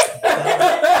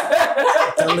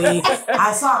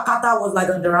 I saw Akata was like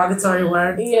a derogatory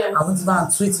word. Yeah. I went to go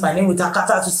and tweet my name with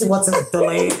Akata to see what's in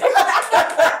delete.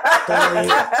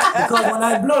 Because when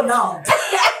I blow now,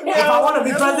 if I want to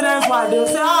be president's wife, they'll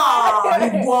say,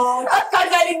 you won.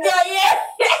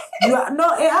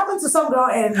 No, it happened to some girl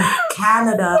in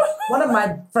Canada. One of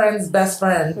my friend's best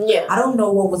friends. Yeah. I don't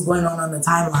know what was going on the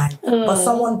timeline, but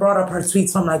someone brought up her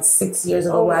tweets from like 6 years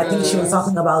ago where I think she was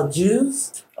talking about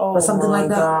Jews. Or something like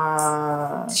that.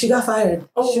 God. She got fired.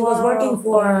 She was working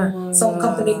for some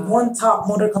company, one top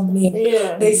motor company.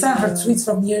 Yeah. They sent her tweets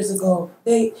from years ago.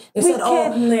 They said,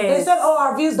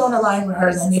 our views don't align with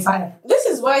hers, and they fired her. This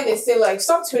is why they say, like,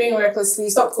 stop tweeting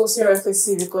recklessly, stop posting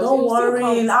recklessly, because don't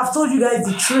worry. I've told you guys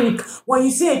the trick. When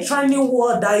you see a trending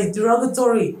word that is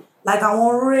derogatory, like I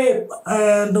want rape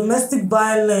and domestic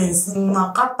violence,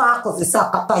 Nakata, because they say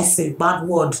Akata is a bad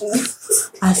word.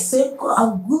 I say, go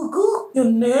and Google your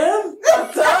name.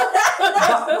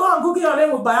 Go and Google your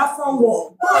name with Biafran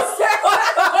word.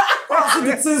 That's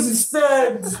the things you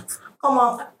said. Come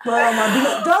on,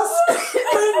 just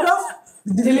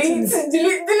delete.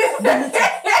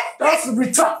 Just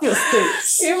retract your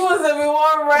states. You must have been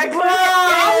one right. I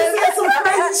was some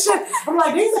crazy shit. I'm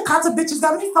like, these are kinds of bitches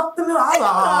that me fucked them up.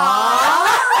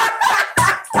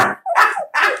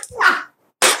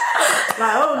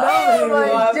 Like, oh no,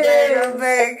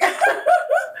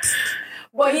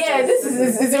 but yeah, this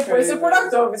is it's a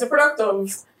product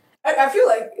of. I feel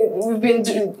like we've been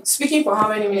speaking for how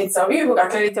many minutes now? People can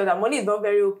clearly tell that money is not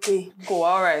very okay. Go,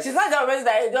 alright. She's not that person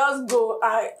that you just go.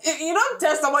 You don't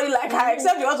tell somebody like her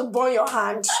except you want to burn your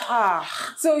hand.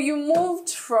 So you moved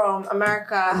from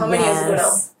America how many years ago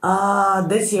now?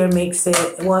 This year makes it.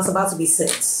 Well, it's about to be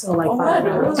 6. So like 5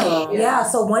 years. Yeah.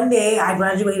 So one day I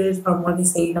graduated from Morgan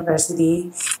State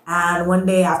University, and one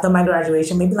day after my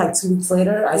graduation, maybe like 2 weeks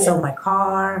later, I sold my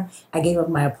car. I gave up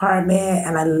my apartment,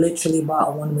 and I literally bought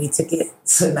a one-way ticket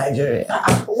to Nigeria.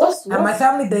 And my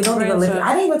family, they don't even live here.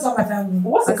 I didn't even tell my family.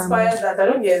 What's inspired that? I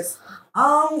don't guess.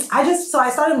 I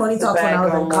started Money Talks when I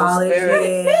was in college.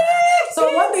 Yeah. So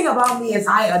one thing about me is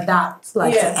I adapt to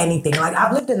anything. Like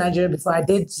I've lived in Nigeria before. I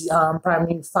did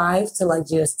primary 5 to like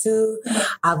GS2.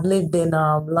 I've lived in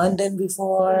London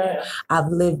before. I've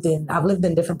lived in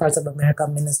different parts of America,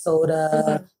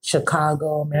 Minnesota,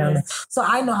 Chicago, Maryland. So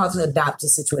I know how to adapt to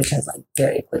situations like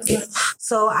very quickly.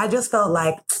 So I just felt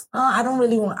like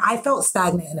I felt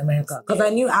stagnant in America because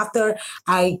I knew after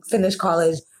I finished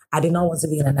college, I did not want to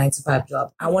be in a 9-to-5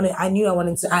 job. I always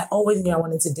knew I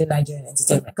wanted to do Nigerian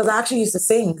entertainment. Because I actually used to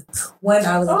sing when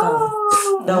I was in college.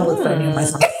 Don't look for me and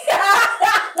myself.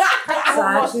 So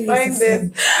I actually used to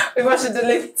sing. We should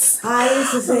delete. I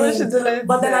used to sing.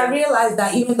 But then I realized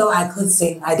that even though I could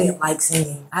sing, I didn't like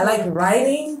singing. I liked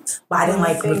writing, but I didn't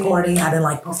like recording. I didn't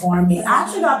like performing. I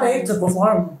actually got paid to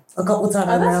perform a couple times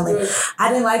in Maryland. I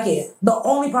didn't like it. The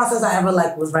only process I ever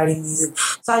liked was writing music.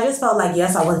 So I just felt like,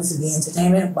 yes, I wanted to be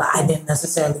entertainment, but I didn't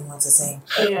necessarily want to sing.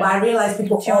 Yeah. But I realized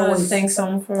people always sing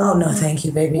something for Oh, no, thank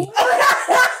you, baby.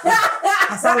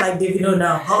 I sound like Davido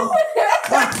now. Oh.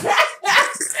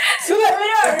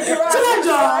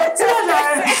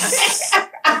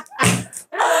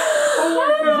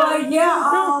 But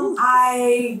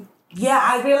yeah,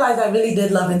 I realized I really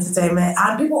did love entertainment,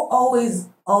 and people always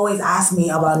always ask me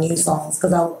about new songs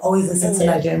because I would always listen to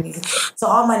Nigerian music. So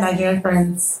all my Nigerian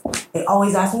friends, they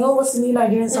always ask me, oh, what's the new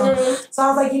Nigerian song? So I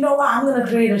was like, you know what? I'm going to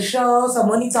create a show. So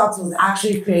Money Talks was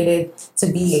actually created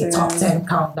to be a top 10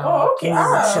 countdown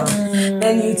music show.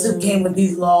 Then YouTube came with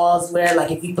these laws where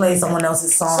like if you play someone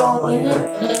else's song.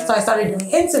 So I started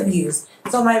doing interviews.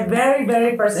 So my very,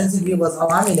 very first interview was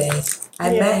Olamide.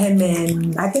 I met him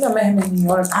in New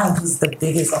York. I was the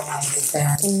biggest Olamide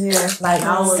fan. Like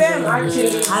I was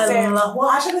well,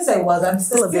 I shouldn't say was. I'm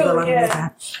still a big Olamide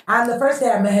fan. And the first day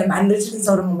I met him, I literally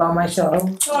told him about my show.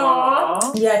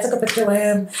 Aww. Yeah, I took a picture with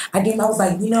him. I was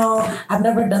like, you know, I've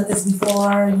never done this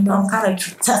before. You know, I'm kind of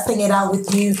testing it out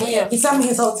with you. He sent me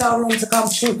his hotel room to come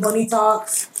shoot Money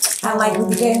Talks. And like we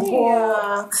became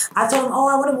cool. I told him, I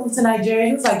want to move to Nigeria.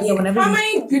 He was like, yeah, whenever. How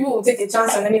many people will take a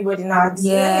chance on anybody now?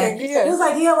 He was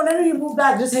like, yeah, whenever you move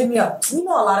back, just hit me up. You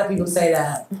know, a lot of people say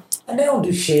that. And they don't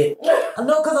do shit. I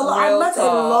know, because I met a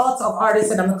lot of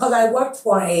artists in them. Because I worked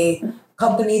for a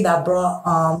company that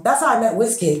brought, that's how I met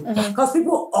Wizkid. Because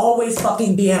people always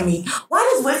fucking DM me, why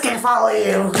does Wizkid follow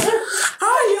you? How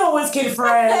are you and Wizkid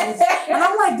friends? And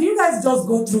I'm like, do you guys just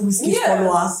go through Wizkid's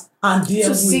followers and DM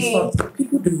to see?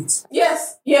 People do it.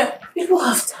 Yes, people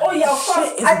have time. Oh yeah, of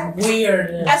course. It's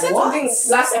weird. I said something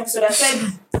last episode. I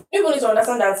said people need to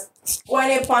understand that we're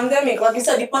in a pandemic, like you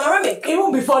said, the panoramic.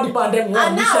 Even before the pandemic,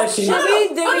 and now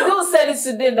Davido said it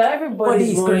today that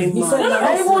everybody is going He said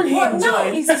now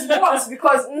it's worse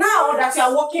because now that you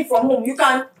are working from home, you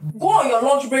can go on your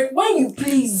lunch break when you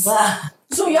please.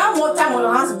 So you have more time on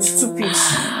your hands to be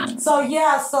stupid. So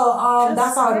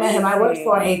that's how I met him. I worked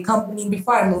for a company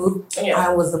before I moved.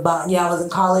 I was in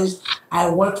college. I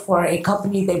worked for a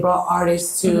company. They brought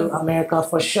artists to America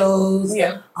for shows,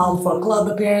 for club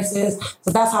appearances.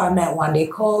 So that's how I met Wande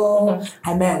Cole.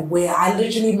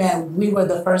 We were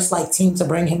the first like team to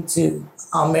bring him to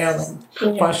Maryland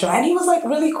for a show. And he was like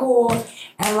really cool.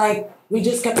 And like we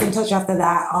just kept in touch after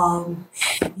that.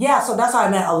 So that's how I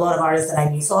met a lot of artists that I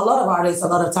knew. So a lot of artists, a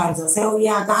lot of times they'll say, oh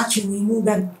yeah, I got you. We moved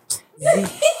back.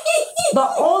 The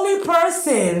only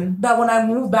person that when I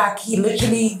moved back, he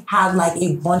literally had like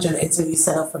a bunch of interviews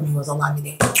set up for me was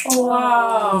Olamide.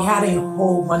 Wow. He had a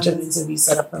whole bunch of interviews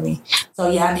set up for me. So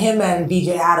and him and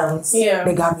BJ Adams,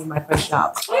 they got me my first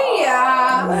job.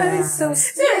 That is so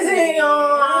sweet.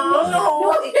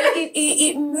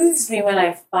 It moves me when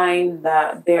I find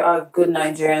that there are good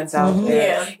Nigerians out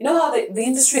there. You know how the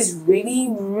industry is really,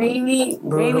 really,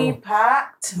 really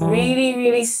packed, really,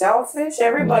 really selfish.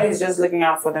 Everybody's just looking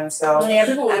out for themselves.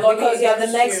 Because you're the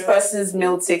next person's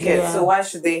meal ticket, so why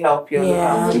should they help you?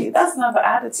 That's not the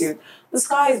attitude. The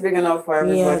sky is big enough for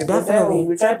everybody. But then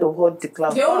we try to hold the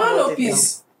club. They will not know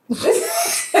peace. No,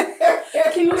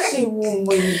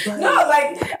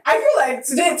 like I feel like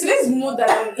today's mood that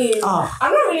I'm in,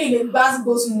 I'm not really in a bad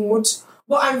ghost mood,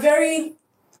 but I'm very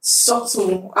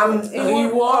subtle. I'm in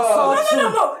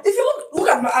No. If you look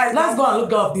at my eyes. Let's go and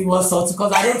look up the word subtle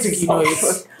because I don't think you know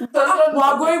it.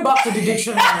 We're going back to the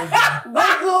dictionary.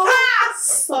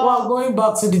 We're going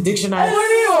back to the dictionary.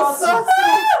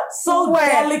 So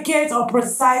delicate or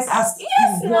precise as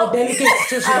more delicate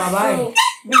to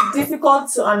be difficult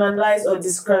to analyze or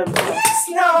describe. No,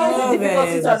 it's difficult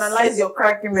to analyze your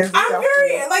crackiness. I'm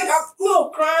very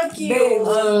cranky.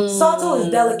 Subtle is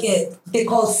delicate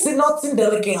because nothing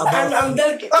delicate about it. I'm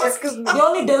delicate. Excuse me. The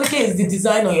only delicate is the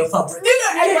design on your fabric.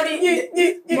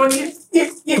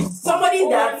 Somebody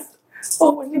that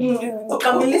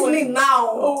can be listening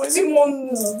now.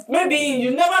 Simon, maybe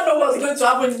you never know what's going to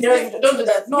happen. Don't do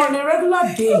that. No, on a regular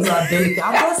day you are delicate.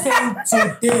 I'm not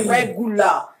saying today.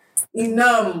 Regular.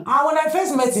 Inam. When I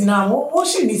first met Inam, what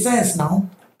should be sense now?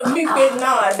 Me paid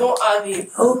now, I don't have it.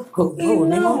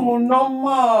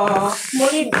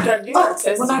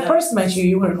 When I first met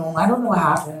you were wrong. I don't know what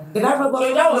happened. Did I ever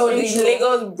go? That was the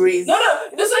Lagos breeze. No.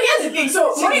 So here's the thing.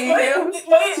 So she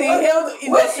inhaled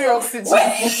industrial oxygen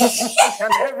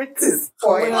and everything.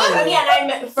 When Annie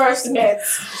and I first met.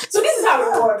 So this is how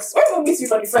it works. When we meet you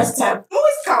for the first time,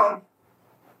 always calm.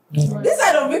 This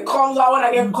side of me comes out when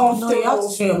I get comfortable. No, you have to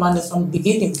show your manners from the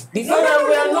beginning. We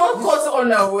are not caught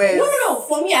unaware. No.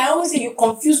 For me, I always say you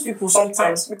confuse people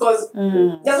sometimes because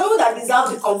there's people that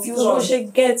deserve the confusion. So she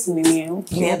gets me.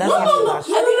 Yeah, that's I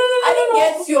didn't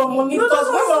get your money because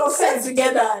when we were sat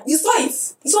together, you saw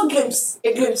it. You saw a glimpse.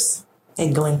 A glimpse.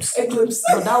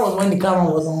 But that was when the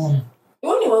camera was on.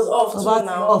 When it was off too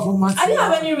now. I didn't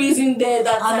have any reason there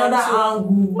that another time.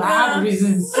 Angle. I had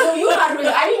reasons. So you had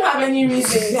reason. I didn't have any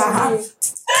reason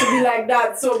to be like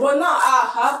that. So, but now I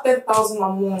have 10,000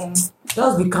 and more.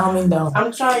 Just be calming down.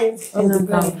 I'm trying.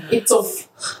 It's off.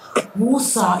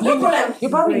 Musa, No problem. You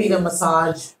probably need a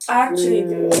massage. I actually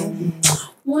do.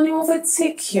 money will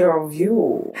take care of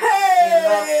you.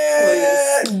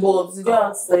 Hey! But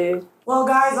just say, Well,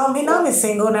 guys, I'm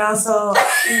single now, so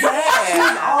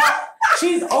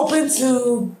she's open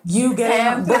to you booking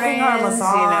her a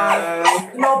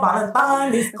massage. You know,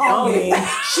 Valentine is coming.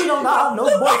 She don't got no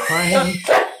boyfriend.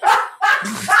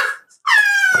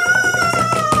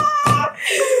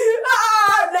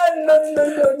 No.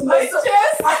 My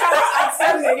chest. I cannot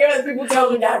accept again when people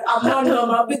tell me that I'm not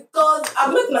normal because I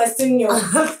met my senior. No.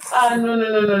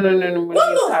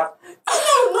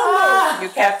 You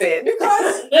cap it.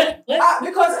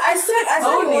 Because I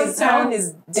said Town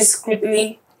is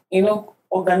discreetly,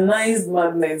 organized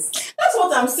madness. That's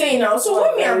what I'm saying now. So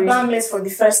when we are Bamless for the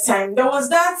first time, there was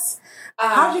that.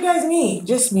 How'd you guys meet?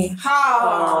 Just me.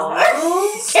 How?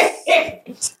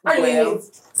 How do you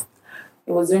meet?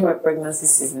 It was during my pregnancy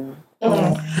season.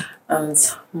 And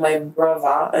my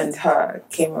brother and her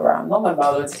came around. Not my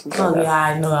biological brother. Oh, yeah,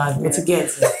 I know. I'm to get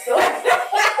it.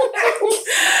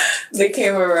 They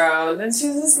came around and she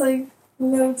was just like,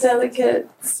 delicate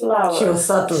flower. She was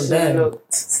subtle She then.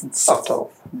 looked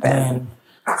subtle then.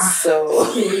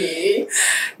 So, we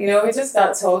just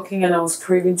got talking and I was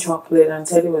craving chocolate and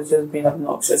Teddy was just being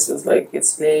obnoxious. It was like,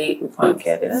 it's late, we can't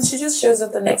get it. And she just shows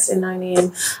up the next day, 9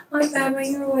 a.m. Like, Dad,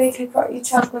 when you're awake, I brought you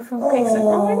chocolate from Pix. I'm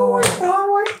like, oh my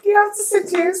God, you have to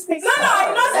seduce me. No,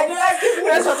 I know that you guys give me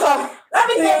the Let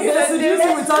me tell you Seduce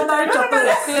with ordinary chocolate.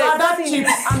 That's cheap.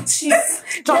 I'm cheap.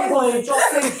 Chocolate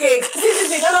cake. This is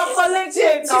the chocolate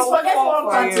cake. She's forgetting one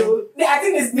part too. I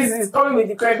think this is coming with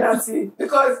the pregnancy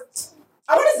because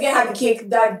I wanted to get her the cake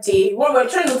that day. When we were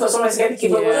trying to look for someone to get the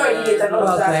cake, but we were already late and all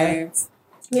of that.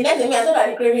 The next day, I thought that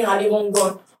the craving had even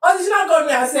gone. Oh, she now called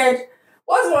me and said,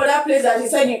 what's the other place that she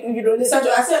said they said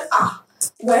I said,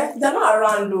 well, they're not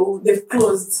around though. They've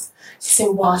closed. She said,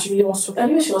 wow, she really wants to. I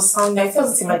knew she was sounding. I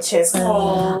felt it in my chest. And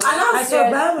I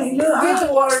said,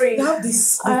 don't worry. You have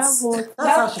this. I have one.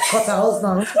 That's how she cut her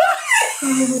husband.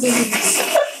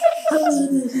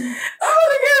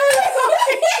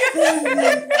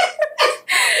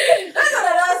 That's what I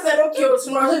said, okay,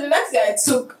 tomorrow. So the next day I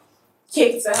took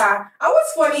cake to her. And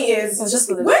what's funny is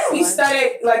when we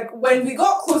started, like when we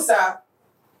got closer,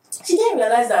 she didn't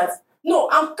realize that, no,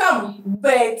 I'm calm,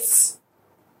 but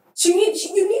you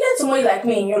needed somebody like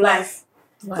me in your life.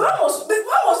 Wow. One was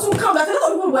so calm that a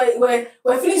lot of people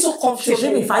were feeling so comfortable. She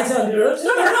should be fighting on the road.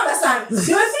 No, I don't understand.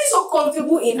 They were feeling so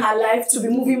comfortable in her life to be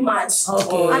moving mad.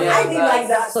 Okay. And I didn't like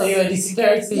that. So you're the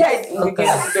security? Yeah, okay.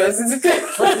 What's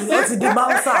the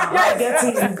bouncer? I get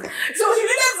it. So she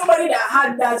needed somebody that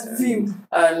had that view.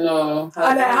 No.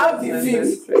 And I have the view.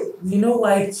 You know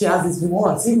why she has this view?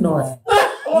 Once, ignore it.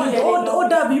 Oh,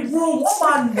 that be broom. Oh,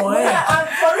 man, boy.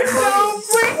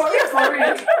 For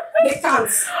real. They can't.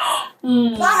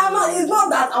 It's not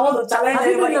that I want to challenge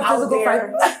anybody out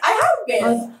there. I have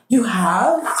been. You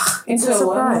have? Into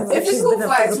what? A physical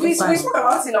fight. We spoke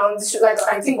about it on the show, like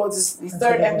I think was the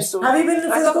third episode. Have you been in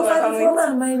a physical fight before? What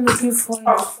am I looking for in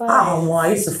a fight? I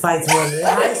used to fight with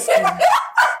high school.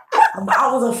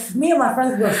 Me and my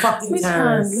friends were fucking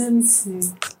terrorists. Let me see.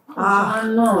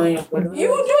 No. You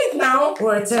will do it now.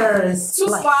 We're terrorists.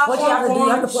 What you have to do, you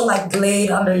have to put like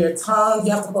blade under your tongue.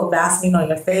 You have to put Vaseline on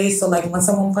your face. So like when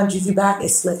someone punches you back, it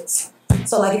slips.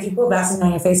 So like if you put Vaseline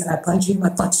on your face and I punch you,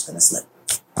 my punch is gonna slip.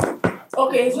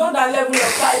 Okay, it's not that level of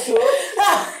fight, though.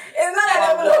 It's not that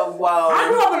level of wow. I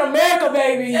grew up in America,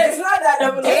 baby. It's not that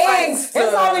level of fight. It's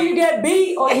either you get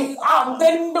beat or you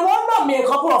then the one not me a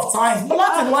couple of times, but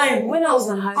not in line. When I was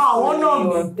in high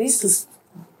school, they used to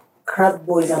crab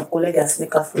boys and collect their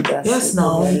sneakers for their yes,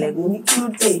 now. Like, we need to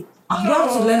day. You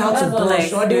have to learn how to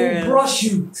brush, or they will brush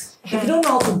you. If you don't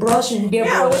know how to brush, you get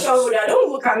brushed. Don't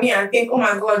look at me and think, oh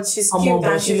my God, she's cute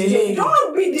and she's cute.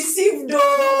 Don't be deceived,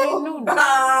 though.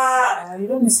 You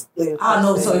don't need to play.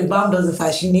 No, so if Bam does the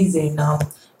fight, she needs it now.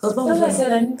 That's why I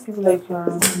said I need people like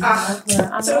her.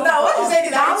 So now what you said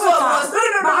is that no.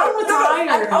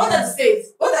 I want that to say it.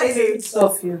 What are you saying?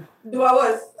 Stop you. Do I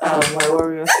what? My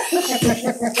warriors.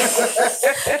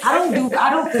 I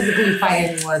don't physically fight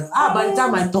anyone. By the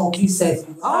time I talk, you said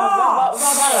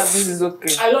This is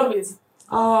okay. I love it.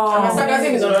 And my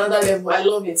sarcasm is on another level. I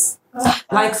love it.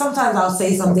 Like sometimes I'll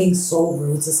say something so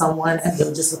rude to someone and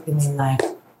they'll just look at me like,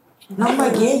 and I'm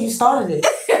like, yeah, you started it.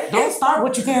 Don't start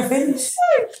what you can't finish.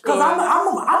 Because I'm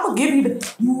gonna give you the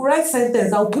right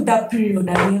sentence. I'll put that period at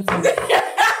the end for you.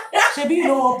 Maybe you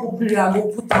know what period I go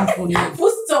put down for you.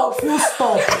 Full stop.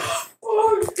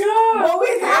 Oh God. But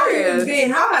wait, how has it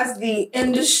been? How has the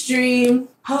industry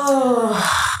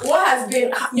what has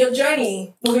been your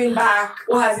journey moving back?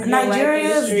 What has been Nigeria?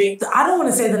 Industry? I don't want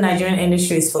to say the Nigerian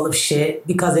industry is full of shit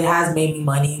because it has made me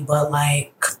money, but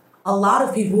like a lot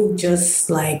of people just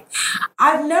like,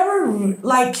 I've never,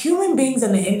 like, human beings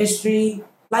in the industry,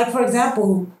 like, for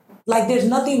example, like, there's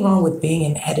nothing wrong with being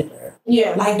an editor.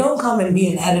 Yeah. Like, don't come and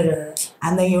be an editor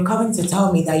and then you're coming to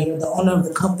tell me that you're the owner of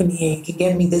the company and you can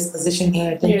get me this position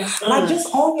here. Yeah. Like, just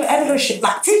own your editorship.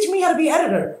 Like, teach me how to be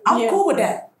editor. I'm cool with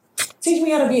that. Teach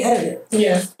me how to be editor.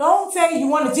 Yeah. Don't say you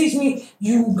want to teach me.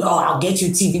 I'll get you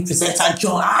TV presenter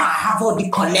job. I have all the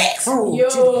connects.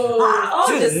 Just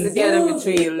to get in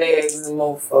between your legs,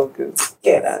 motherfuckers.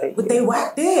 Get out of here. But they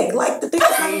whack dick. Like, the thing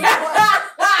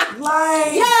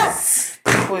like, yes.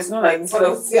 Well, it's not like I'm not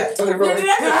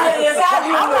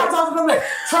talking from it.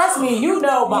 Trust me, you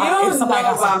know about you know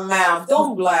about mouth.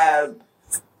 Don't blab.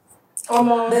 The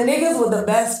niggas with the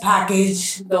best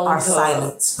package are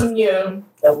silent. Yeah.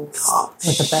 Don't talk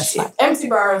with the best package. Empty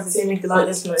bars the same with the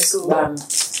largest noise. So I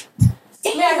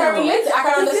can relate. I can I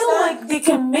understand. feel like they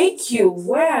can make you.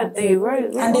 Where are they?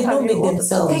 And they don't make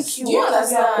themselves. Make you. Do you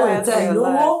understand?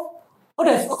 What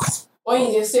the fuck? When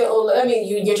you just say,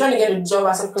 you're trying to get a job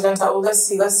as a presenter. Let's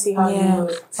see how you do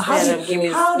it.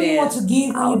 How do you want to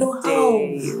give when you don't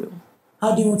have?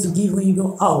 How do you want to give when you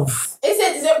don't have?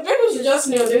 People should just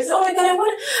know. They say, oh my God,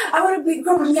 I want to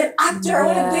be an actor. I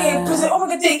want to be a presenter. Oh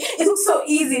my God, it looks so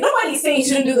easy. Nobody's saying you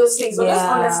shouldn't do those things, but just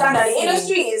understand that the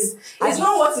industry is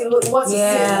not what it looks.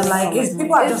 Like if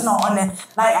people are just not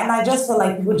honest. Like, and I just feel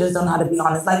like people just don't know how to be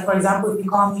honest. Like, for example, if you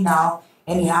call me now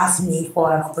and you ask me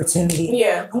for an opportunity,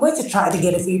 I'm going to try to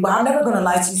get it for you, but I'm never going to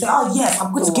lie to you. Say, oh yes,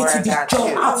 I'm going to get you this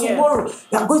job tomorrow.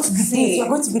 You're going to be this, you're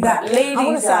going to be that.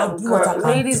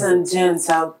 Ladies and gents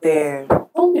out there,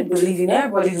 don't be believing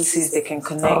everybody who says they can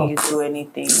connect you to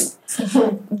anything.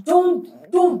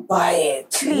 Don't buy it.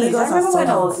 Please. I remember when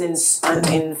I was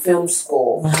in film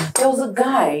school, there was a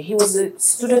guy, he was a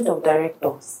student of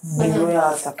directors in Royal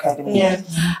Arts Academy. Yeah.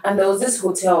 And there was this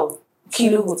hotel,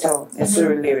 Kilo Hotel in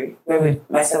Surulere, where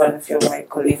myself and a few of my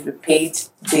colleagues were paid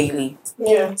daily.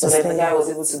 Yeah. So that the guy was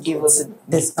able to give us a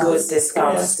good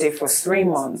discount to stay for 3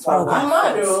 months while we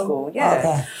were in school. Yeah.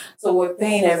 Okay. So we're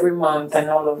paying every month and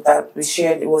all of that. We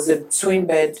shared, it was a twin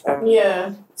bed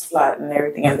flat and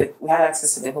everything, and we had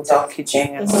access to the hotel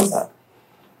kitchen and all that.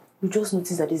 We just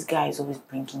noticed that this guy is always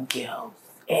bringing girls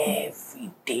every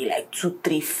day, like 2,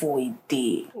 3, 4 a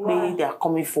day. Maybe they are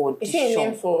coming for audition. Is he a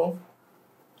name for?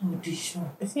 Audition.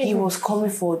 He was coming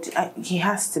for. He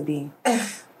has to be.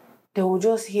 They will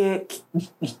just hear. Because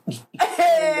he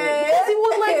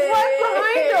was like right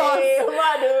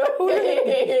behind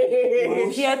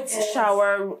us. He had to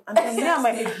shower, and then me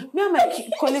and my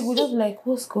colleague were just like,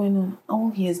 "What's going on?"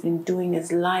 All he has been doing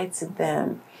is lie to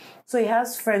them. So he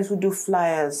has friends who do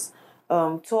flyers.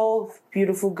 12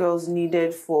 beautiful girls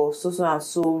needed for so and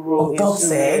so role.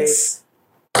 Sex.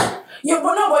 Yeah,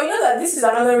 but you know that this is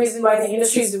another reason why the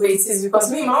industry is the way it is, because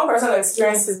me, my own personal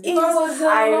experiences, because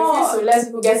I refuse to let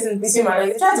people get in between my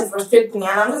legs. They try to frustrate me,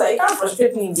 and I'm just like, you can't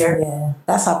frustrate me, dear. Yeah,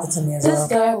 that's happened to me as well. This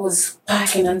guy was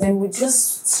packing, and then we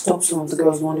just stopped some of the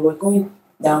girls one day. We're going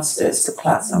downstairs to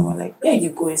class, and we're like, where you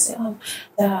go? And say,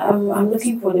 I'm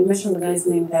looking for, they mentioned the guy's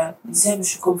name that he said we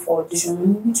should come for audition. We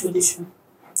need to audition.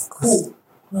 Cool.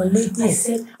 I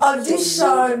said,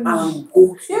 audition.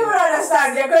 You don't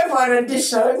understand, they're going for an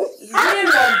audition.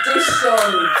 Audition.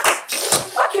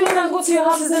 Why can't you not go to your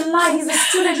house? He's a lie. He's a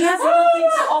student. He has nothing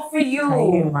to offer you.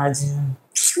 Can you imagine?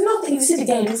 Nothing. You see the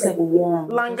guy, he looks like a worm.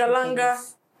 Langa.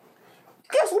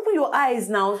 Just open your eyes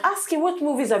now. Ask him, what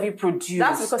movies have you produced?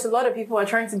 That's because a lot of people are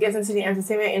trying to get into the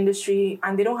entertainment industry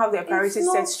and they don't have their priorities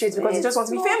set straight because they just want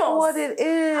to be famous. What it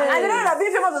is. And they know that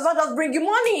being famous does not just bring you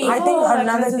money. I think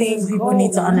another thing people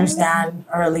need to understand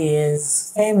early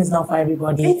is fame is not for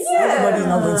everybody. Everybody's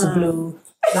not going to blow.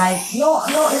 Like, no,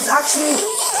 it's actually,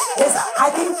 I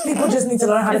think people just need to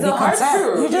learn how to be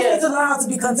content. You just need to learn how to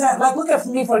be content. Like, look at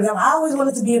me, for example. I always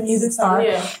wanted to be a music star.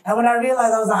 Yeah. And when I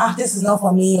realized, I was like, this is not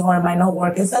for me, or it might not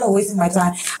work. Instead of wasting my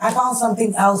time, I found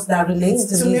something else that relates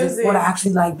to music. What I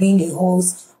actually like, being a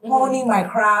host, honing my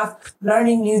craft,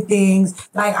 learning new things.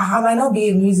 Like, I might not be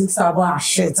a music star, but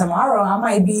tomorrow I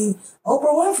might be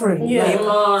Oprah Winfrey. Yeah,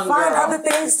 like, find other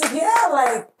things to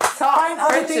find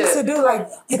other things to do. Like,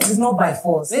 it is not by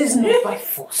force. It is not by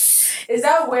force. Is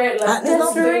that where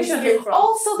inspiration came from?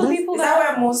 Also, the people is that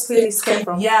where most playlists came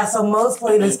from? Yeah, so most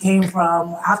playlists came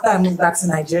from after I moved back to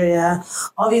Nigeria.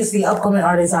 Obviously, upcoming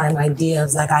artists are in my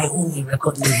DMs. Like, I own a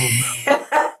record label,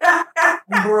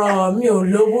 bro, me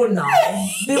logo now.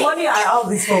 The money I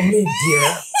have is for me,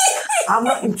 dear. I'm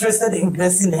not interested in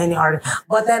investing in any artist.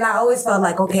 But then I always felt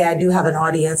like, okay, I do have an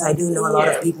audience. I do know a lot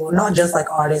of people, not just like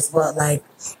artists, but like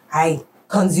I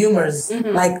consumers.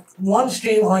 Like one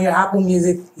stream on your Apple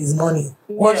Music is money.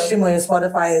 One stream on your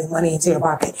Spotify is money into your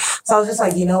pocket. So I was just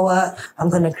like, you know what? I'm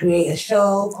going to create a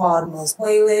show called Most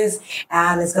Playlists.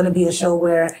 And it's going to be a show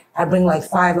where I bring like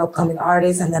 5 upcoming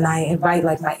artists and then I invite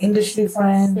like my industry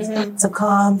friends to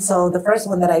come. So the first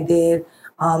one that I did,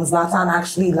 Zlatan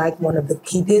actually liked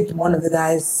he did one of the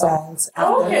guys' songs.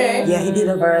 Okay. Yeah, he did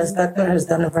a verse. Vector has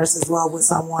done a verse as well with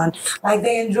someone. Like,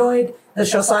 they enjoyed the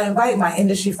show. So I invite my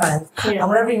industry friends. And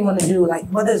whatever you want to do, like,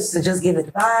 whether it's to just give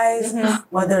advice,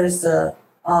 whether it's to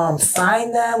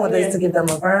sign them, whether it's to give them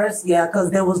a verse. Yeah,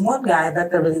 because there was one guy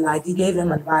Vector really liked. He gave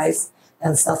him advice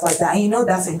and stuff like that. And you know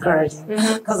that's encouraging.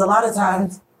 Because a lot of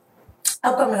times,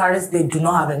 upcoming artists, they do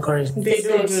not have encouragement. They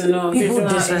don't. People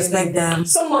disrespect them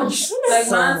so much.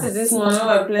 Like, man, to this morning,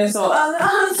 I playing song.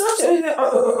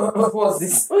 What's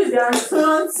this? Who is that?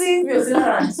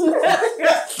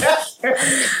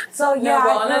 So No, yeah.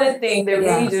 but another thing, they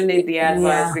really do need the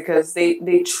advice because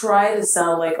they try to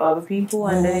sound like other people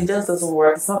and then it just doesn't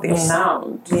work. It's not their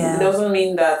sound. Yeah. It doesn't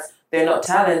mean that they're not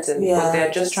talented, but Yeah.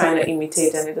 they're just trying to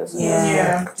imitate and it doesn't work.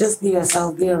 Yeah. Just be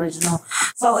yourself, be original.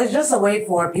 So it's just a way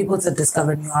for people to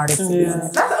discover new artists. To be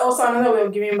honest. That's also another way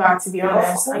of giving back, to be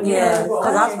honest. Yeah,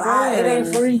 because it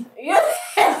ain't free. Yeah.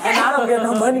 And I don't get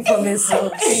no money from it, so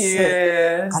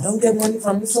Yeah. I don't get money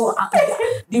from it. So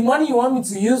the money you want me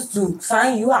to use to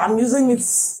sign you, I'm using it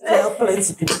to help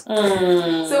plenty people.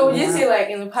 So would you say, like,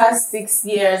 in the past 6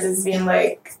 years,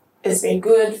 it's been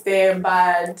good, fair,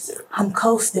 bad? I'm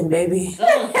coasting, baby.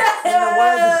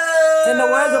 In the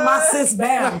words of my sis,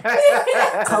 Bam.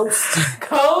 Coasting.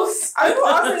 Coast?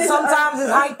 Sometimes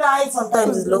it's high tide,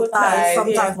 sometimes it's low tide,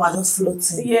 sometimes we're just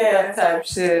floating. Yeah. Type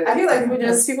shit. I feel like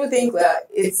people think that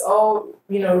it's all,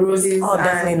 roses. Oh,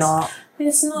 definitely and not.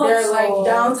 It's not. There are like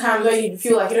down times where you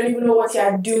feel like you don't even know what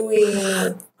you're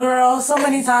doing. Girl, so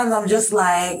many times I'm just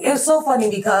like, it's so funny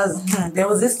because there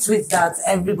was this tweet that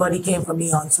everybody came for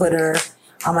me on Twitter.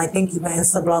 I think my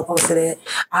Insta blog posted it.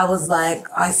 I was like,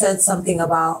 I said something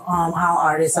about how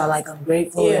artists are like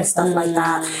ungrateful and stuff like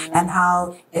that, and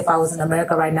how if I was in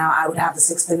America right now, I would have a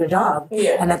 6-figure job.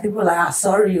 Yeah. And then people were like, I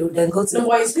saw you, then go to. No,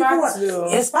 but it's facts,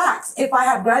 It's facts. If I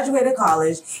had graduated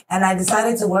college and I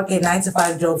decided to work a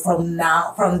 9-to-5 job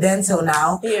from then till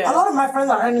now, a lot of my friends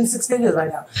are earning 6 figures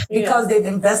right now because they've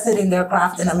invested in their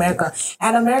craft in America.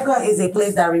 And America is a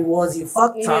place that rewards you.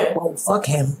 Fuck Trump, well, fuck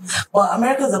him. But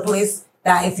America is a place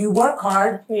that if you work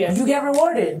hard, you get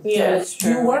rewarded. Yeah, that's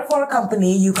true. You work for a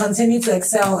company, you continue to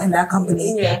excel in that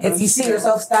company. Yeah, if you see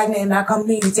yourself stagnant in that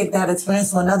company, you take that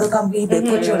experience to another company, they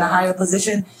put you in a higher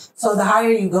position. So the higher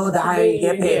you go, the higher you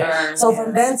get paid. So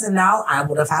from then to now, I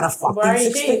would have had a fucking I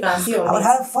would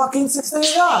have a fucking 6-figure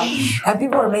job. And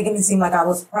people were making it seem like I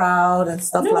was proud and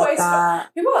stuff like that.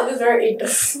 People are just very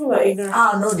ignorant.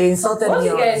 I don't know, they insulted me. What do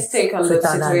you guys take on the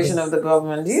situation of the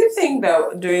government? Do you think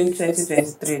that during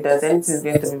 2023 that anything is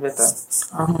going to be better?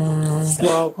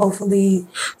 Well, hopefully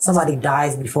somebody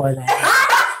dies before that.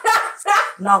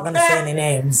 I'm not gonna say any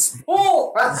names.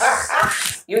 Oh,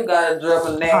 you gotta drop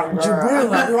a name, Jibril,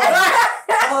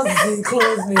 what was the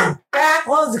closing?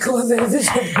 What was the closing?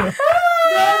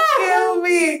 Don't kill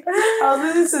me. I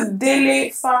was listening to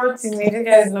Daily Farotimi. You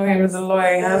guys know him as a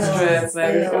lawyer. He has dreads.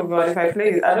 Like, oh God, if I play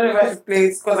it, I don't know if I should play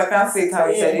it because I can't say it how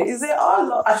he said it. He said,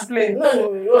 I should play it.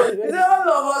 No. He said, all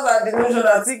of us are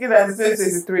delusional, thinking that in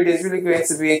 2023 there's really going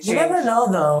to be a change. You never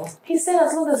know, though. He said,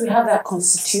 as long as we have that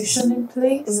constitution in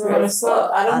place, I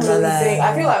don't really think.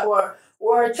 I feel like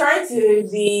we're trying to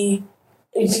be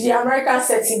the American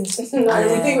setting,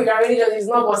 and we think we can really just. It's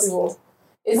not possible.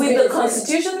 With the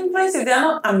constitution in place, if they're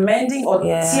not amending or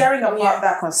tearing apart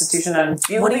that constitution and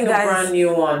building a brand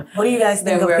new one, what do you guys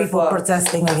think of people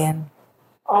protesting again?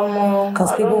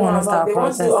 Because people want to start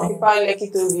protesting.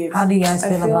 How do you guys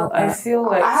feel about that? I feel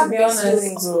like, to be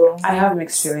honest, I have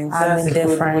mixed feelings. That's a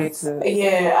good way to.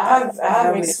 Yeah, I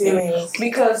have mixed feelings.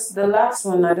 Because the last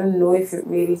one, I don't know if it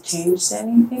really changed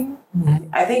anything.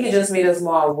 I think it just made us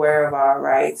more aware of our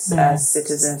rights as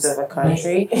citizens of a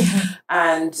country.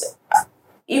 And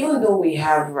even though we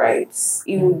have rights,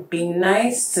 it would be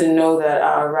nice to know that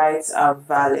our rights are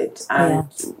valid and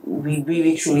we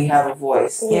really truly have a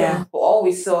voice. Yeah. But all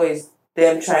we saw is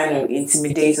them trying to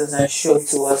intimidate us and show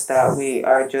to us that we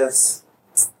are just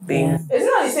being. It's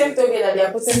not the same token that they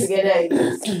are putting together.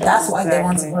 That's why they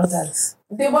want to protest.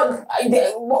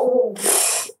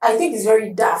 I think it's very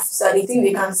daft. So they think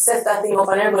they can set that thing up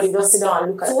and everybody just sit down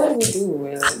and look at So what do it. we do,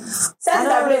 really? Set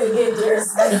that play the game, dears.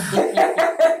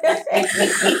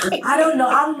 I don't know.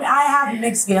 I have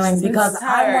mixed feelings because It's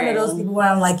I'm one of those tiring. people where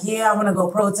I'm like, yeah, I want to go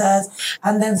protest,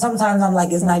 and then sometimes I'm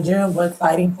like, is Nigeria worth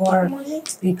fighting for?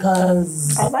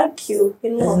 Because I like you a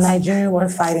is lot. Nigeria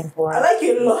worth fighting for? I like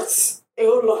you a lot. A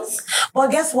whole lot.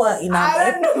 But guess what? You know,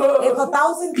 I don't know. if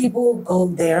 1,000 people go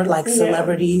there, like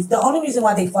celebrities, the only reason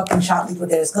why they fucking shot people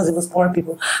there is because it was poor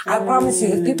people. I promise you,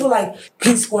 if people like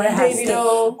P Square have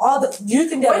Davido. all the, do you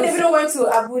think that When Davido went to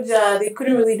Abuja, they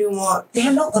couldn't really do more.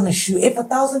 they're not gonna shoot? If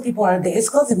 1,000 people are there, it's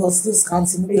because it was still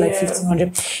Wisconsin, maybe like Yeah. 1,500.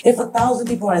 If 1,000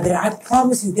 people are there, I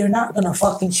promise you, they're not gonna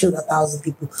fucking shoot 1,000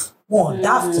 people. One,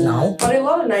 daft now. But in a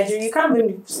lot of Nigeria, you can't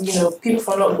blame people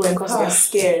for not going because they're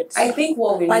scared. I think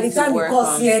what we By need the time to you work call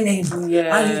on. CNN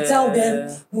Yeah. and you tell them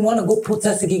you want to go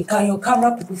protest again, can your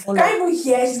camera people follow? Can't even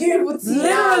hear. She's giving people tea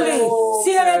Literally, now.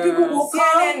 CNN people will come.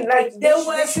 CNN, like They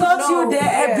will escort you there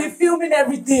and be filming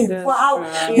everything That's for how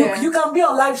right. Yeah. you can be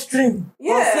on live stream on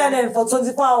Yeah. CNN for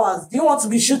 24 hours. Do you want to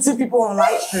be shooting people on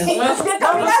live stream? They can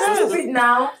be that stupid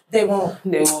now. They won't.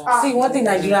 They won't. See, one thing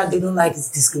Nigeria they don't like is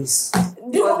disgrace.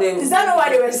 Is that not why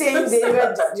they were saying they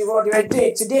were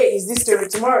doing today is this story,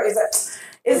 tomorrow is that?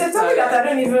 It's a topic that I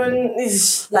don't even.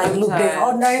 Like, look, the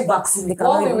ordinary vaccine, they cannot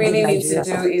What we even really give need to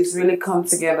Nigeria. do is really come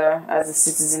together as a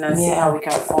citizen and see Yeah. how we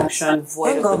can function. Void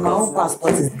Thank of the God my own government.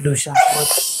 passport is blue, sha,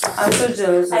 but I'm so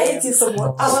jealous. I hate you so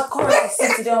much. Our currency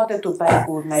today, I wanted to buy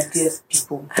gold, my dear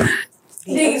people.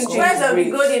 The price of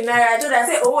the gold in Naira, I told her, I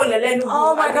said, oh, Lelenu.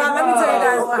 Oh my God, let me tell you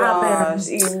guys what happened. Gosh,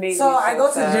 it made So me I go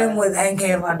to sad. gym with NK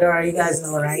and Mandora, you guys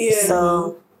know, right? Yeah.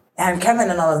 So, and Kevin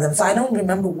and all of them. So I don't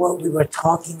remember what we were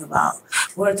talking about.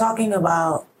 We were talking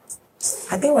about,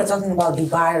 I think we were talking about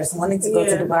Dubai or wanting to go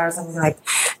to Yeah. Dubai or something like.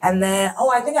 And then,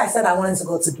 I think I said I wanted to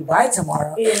go to Dubai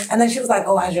tomorrow. Yeah. And then she was like,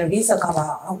 oh, has your visa come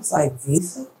out? I was like,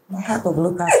 visa? I had to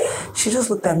look at. She just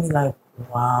looked at me like,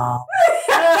 wow.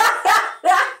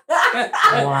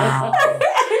 Wow.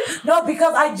 No,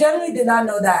 because I genuinely did not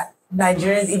know that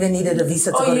Nigerians even needed a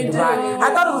visa to go to you Dubai. do? I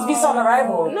thought it was visa on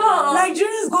arrival. No.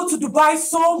 Nigerians go to Dubai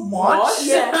so much.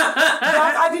 Yeah.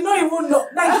 that I did not even know.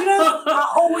 Nigerians are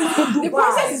always in Dubai. The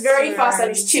process is very fast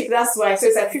and it's cheap, that's why. So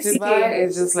it's like 50K. Dubai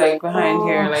is just like behind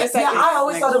here. Like, It's like- Yeah, I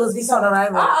always thought it was visa on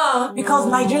arrival. Because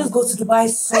Nigerians go to Dubai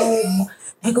so much.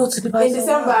 They go to Dubai In so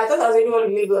December, much. I thought I was only one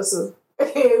in Lagos. So. I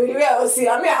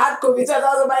had COVID, so I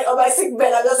was on my sick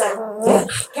bed. I'm just like, Yeah.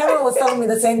 Cameron was telling me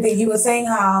the same thing. He was saying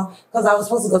how, because I was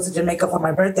supposed to go to Jamaica for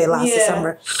my birthday last Yeah.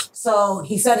 December. So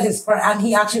he said his friend, and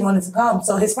he actually wanted to come.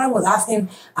 So his friend was asking,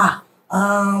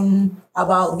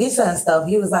 about visa and stuff.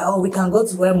 He was like, oh, we can go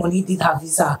to where Moni did her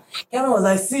visa. Cameron was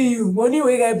like, see you, Moni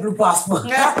will get blue passport.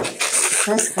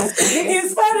 His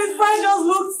friend just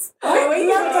looks. wait, were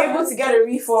you able to get a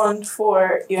refund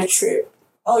for your trip?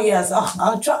 Oh, yes.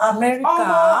 I'll try America.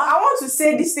 I want to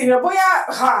say this thing, but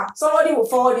yeah, somebody will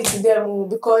forward it to them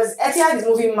because Etihad is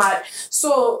moving mad.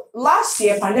 So last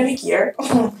year, pandemic year,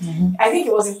 I think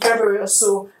it was in February or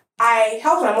so, I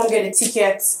helped my mom get a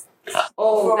ticket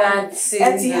oh, from that's it.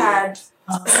 Etihad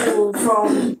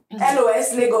from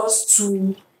LOS Lagos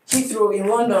to Heathrow in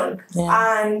London.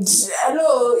 Yeah. And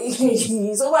hello,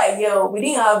 it's over a year. We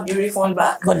didn't have the refund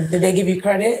back. But did they give you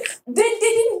credit? They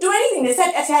didn't do anything. They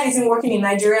said Etihad isn't working in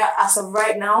Nigeria as of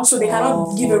right now, so they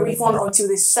cannot give a refund until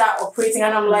they start operating.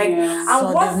 And I'm like, Yeah. and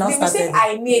So what they've not the mistake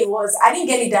started. I made was I didn't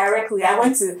get it directly. I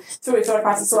went through a third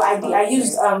party, so I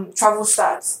used Travel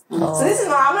Stats. Oh. So this is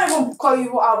not. I'm not even calling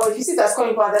you out, but if you see that's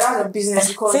calling you out, that's a business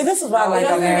because See, this is why I like it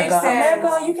doesn't make America. sense.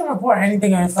 America, you can report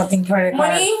anything on your fucking credit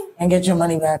card Money? and get your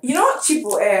money back. You know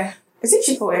Cheapo Air. Is it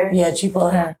Cheapo Air? Yeah,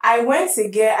 cheaper hair. I got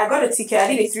a ticket. I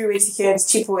did a 3-way ticket,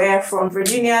 Cheapo Air from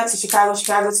Virginia to Chicago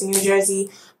to New Jersey,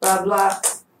 blah, blah.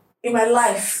 In my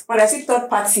life, when I see third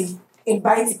party in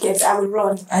buying tickets, I will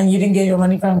run. And you didn't get your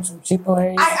money from some cheaper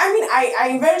hair?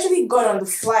 I eventually got on the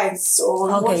flights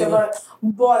or whatever,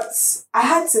 but I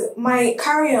had to, my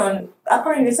carry-on,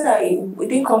 apparently they said that it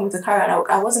didn't come with the carry-on.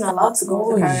 I wasn't allowed to go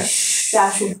with the carry-on.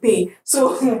 That I should pay.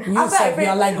 So You after I said paid,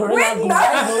 you're like Gorilla wait, Glue. no.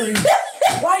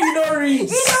 Why you don't read?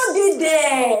 You don't did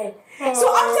there.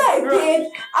 So after I paid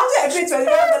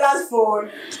 $25 for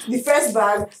the first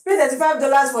bag, paid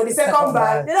 $35 for the second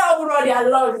bag, they don't open all their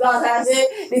logs down. I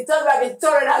say the third bag is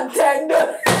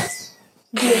 $210.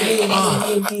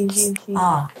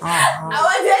 I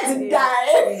wanted to die.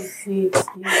 I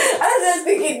was just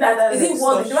thinking that is it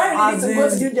worth it? Do I really need to go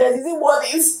to New Jersey? Is it worth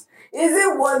it? Is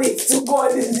it worth it to go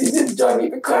on this journey?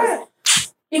 Because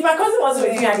if my cousin wasn't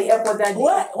with me at the airport that day,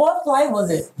 What flight was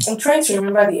it? I'm trying to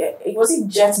remember was it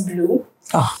JetBlue?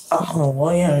 Oh,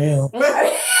 well, yeah.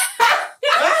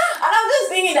 And I'm just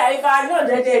thinking if I had known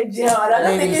JJ jail, I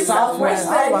don't think it's Southwest.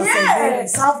 Yeah.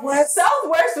 Southwest.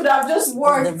 Southwest would have just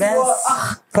worked. The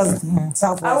best. Because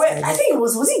Southwest. I think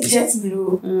was it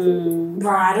JetBlue?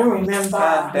 Bro, I don't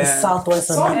remember. Southwest.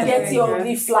 Some get your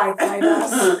only flight like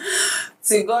that.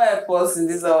 To go help us in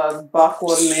this our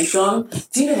backward nation.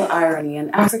 Do you know the irony?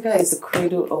 And Africa is the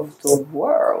cradle of the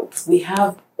world. We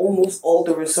have almost all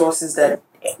the resources that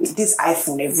this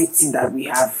iPhone, everything that we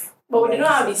have. But we don't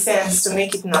have the sense to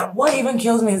make it now. What even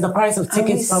kills me is the price of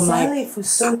tickets from it for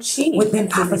so cheap within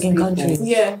African countries.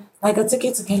 Yeah. Like a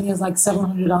ticket to Kenya is like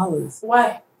 $700.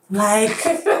 Why? Like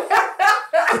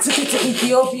a ticket to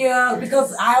Ethiopia,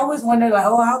 because I always wonder like,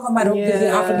 oh, how come I don't visit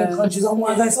African countries? Oh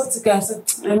my God, I saw ticket. I said,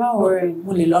 I'm not worried.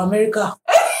 America.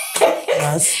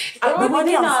 Yes. But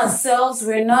within ourselves,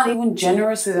 we're not even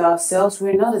generous with ourselves.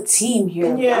 We're not a team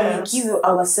here. Yeah. We give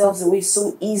ourselves away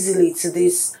so easily to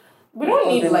this. We don't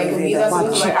need like visas to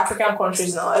like African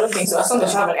countries now. I don't think so. As long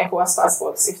as you have an ECOWAS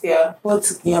passport, if they are. But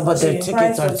their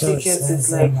tickets are too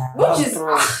expensive. Which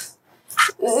is.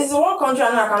 It's one country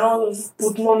and I cannot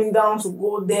put money down to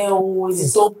go there or it's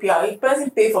Ethiopia. If person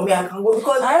pay for me, I can go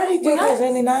because I already think it's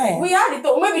really nice. We had it.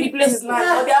 Maybe the place is nice,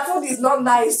 but their food is not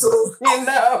nice. So their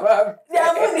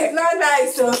food is not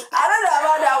nice. So I don't know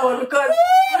about that one because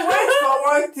we went for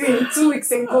one thing 2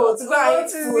 weeks ago to go and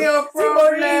eat food. Your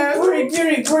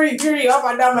problem? Puri up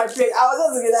and down my plate. I was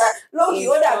just looking at Loki,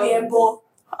 what that be able.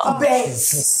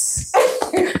 Best.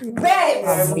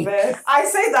 I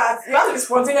say that you have to be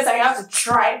spontaneous and you have to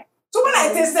try. So when I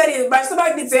tasted it, my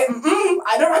stomach did say,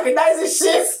 I don't recognize this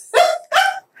shit.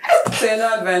 So you're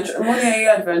not adventurous. Money, are you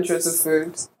adventurous with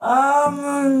food?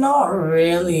 Not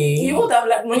really. You won't have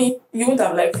like money. You won't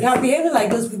have like. You're behaving like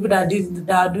those people that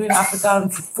are doing African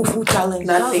fufu challenge.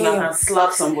 That thing I can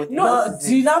slap somebody. No,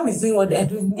 do you know me seeing what they're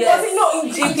doing? Yes. No,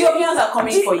 Ethiopians are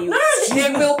coming for you.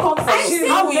 They will come for you.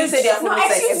 How will you say their food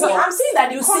looks like? I'm saying that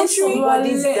the country.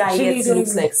 This diet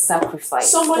looks like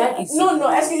sacrifice. Somebody, no,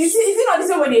 excuse me. Is it not the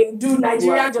same way they do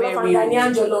Nigerian jollof and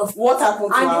Ghanaian jollof? What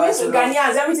happened to and the way our to jollof?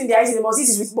 Ghanaians, everything they eat, they must eat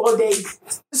is with boiled egg.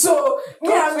 So We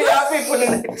have people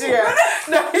in Nigeria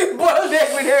that eat boiled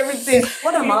egg with everything.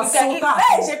 What about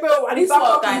This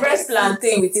one can just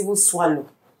plantain with even swallow.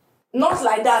 Not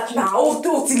like that now.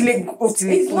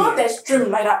 It's not extreme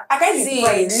like that. I can't See,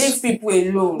 see leave people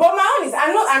alone. But my own is,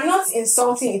 I'm not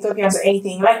insulting Ethiopians or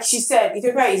anything. Like she said,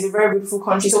 Ethiopia is a very beautiful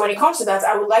country. So when it comes to that,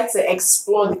 I would like to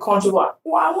explore the country. But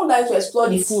I would like to explore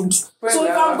the food. So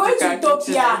if I'm going to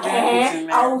Ethiopia,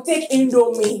 I will take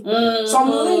Indomie. Some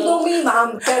Indomie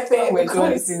and pepper. We're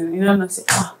doing this in, you know, not say,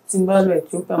 Zimbabwe,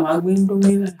 Ethiopia,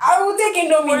 Indomie. I will take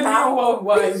Indomie now.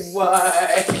 Why?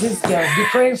 This girl, be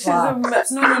praying for her.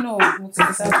 No.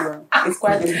 It's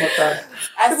quite important.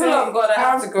 People of God, I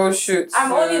have to go shoot.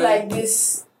 I'm only like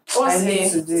this. What's today?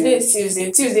 Today is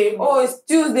Tuesday. Oh, it's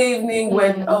Tuesday evening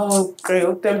when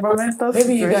temperamental.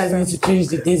 Maybe you guys need to change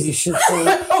the days you shoot so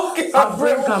Okay, our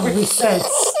brain can reset.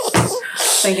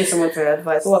 thank you so much for your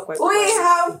advice. We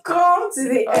have come to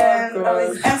the end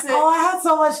of this episode. Oh, I had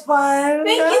so much fun.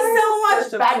 Thank you so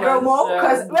much, Bad Girl Mo,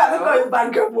 because we have to call you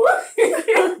Bad Girl Mo.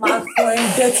 My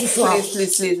friend, dirty slap.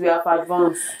 Please, we have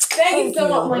advanced. Thank you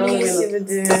so much, Money.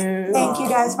 Thank you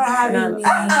guys for having me.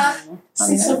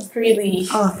 She's so pretty.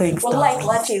 Oh, thanks. What like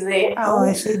Lucky there?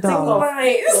 Oh, she don't.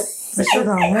 Nice. She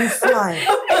don't.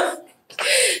 Fly.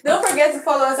 Don't forget to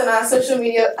follow us on our social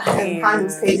media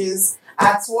handles pages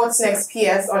at What's Next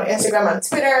PS on Instagram and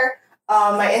Twitter.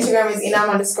 My Instagram is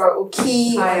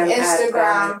Inam_Oki. My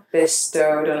Instagram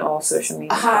bestowed on all social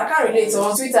media. I can't relate. So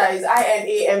on Twitter is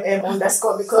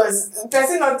INAMM_ because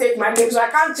person not take my name, so I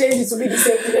can't change it to be the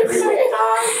same thing everywhere.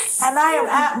 And I am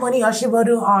at Money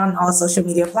Oshibodu on all social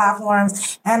media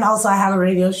platforms. And also I have a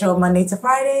radio show Monday to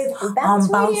Fridays on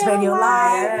Bounce Radio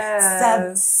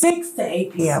Live, 6 to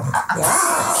 8 p.m.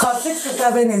 Because 6 to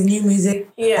 7 is new music,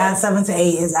 and 7 to 8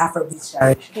 is Afrobeat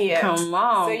Church. Come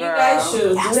on, so you guys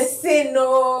should listen.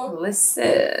 Listen.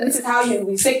 This is how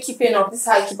we say keeping up. This is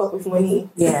how you keep up with money.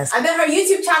 Yes. And then her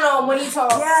YouTube channel, Money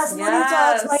Talk. Yes, Money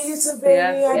Talks, my YouTube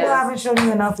baby. I know I haven't shown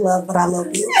you enough love, but I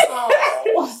love you.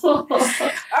 All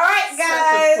right,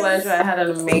 guys. Such a pleasure. I had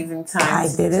an amazing time. I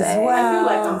did as well. I feel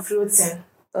like I'm floating.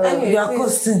 Anyway, you're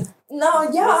coasting. No,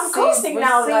 I'm coasting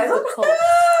now. Like,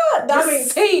 that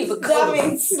means please, good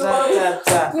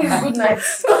night.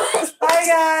 Bye,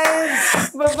 guys.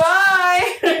 Bye-bye.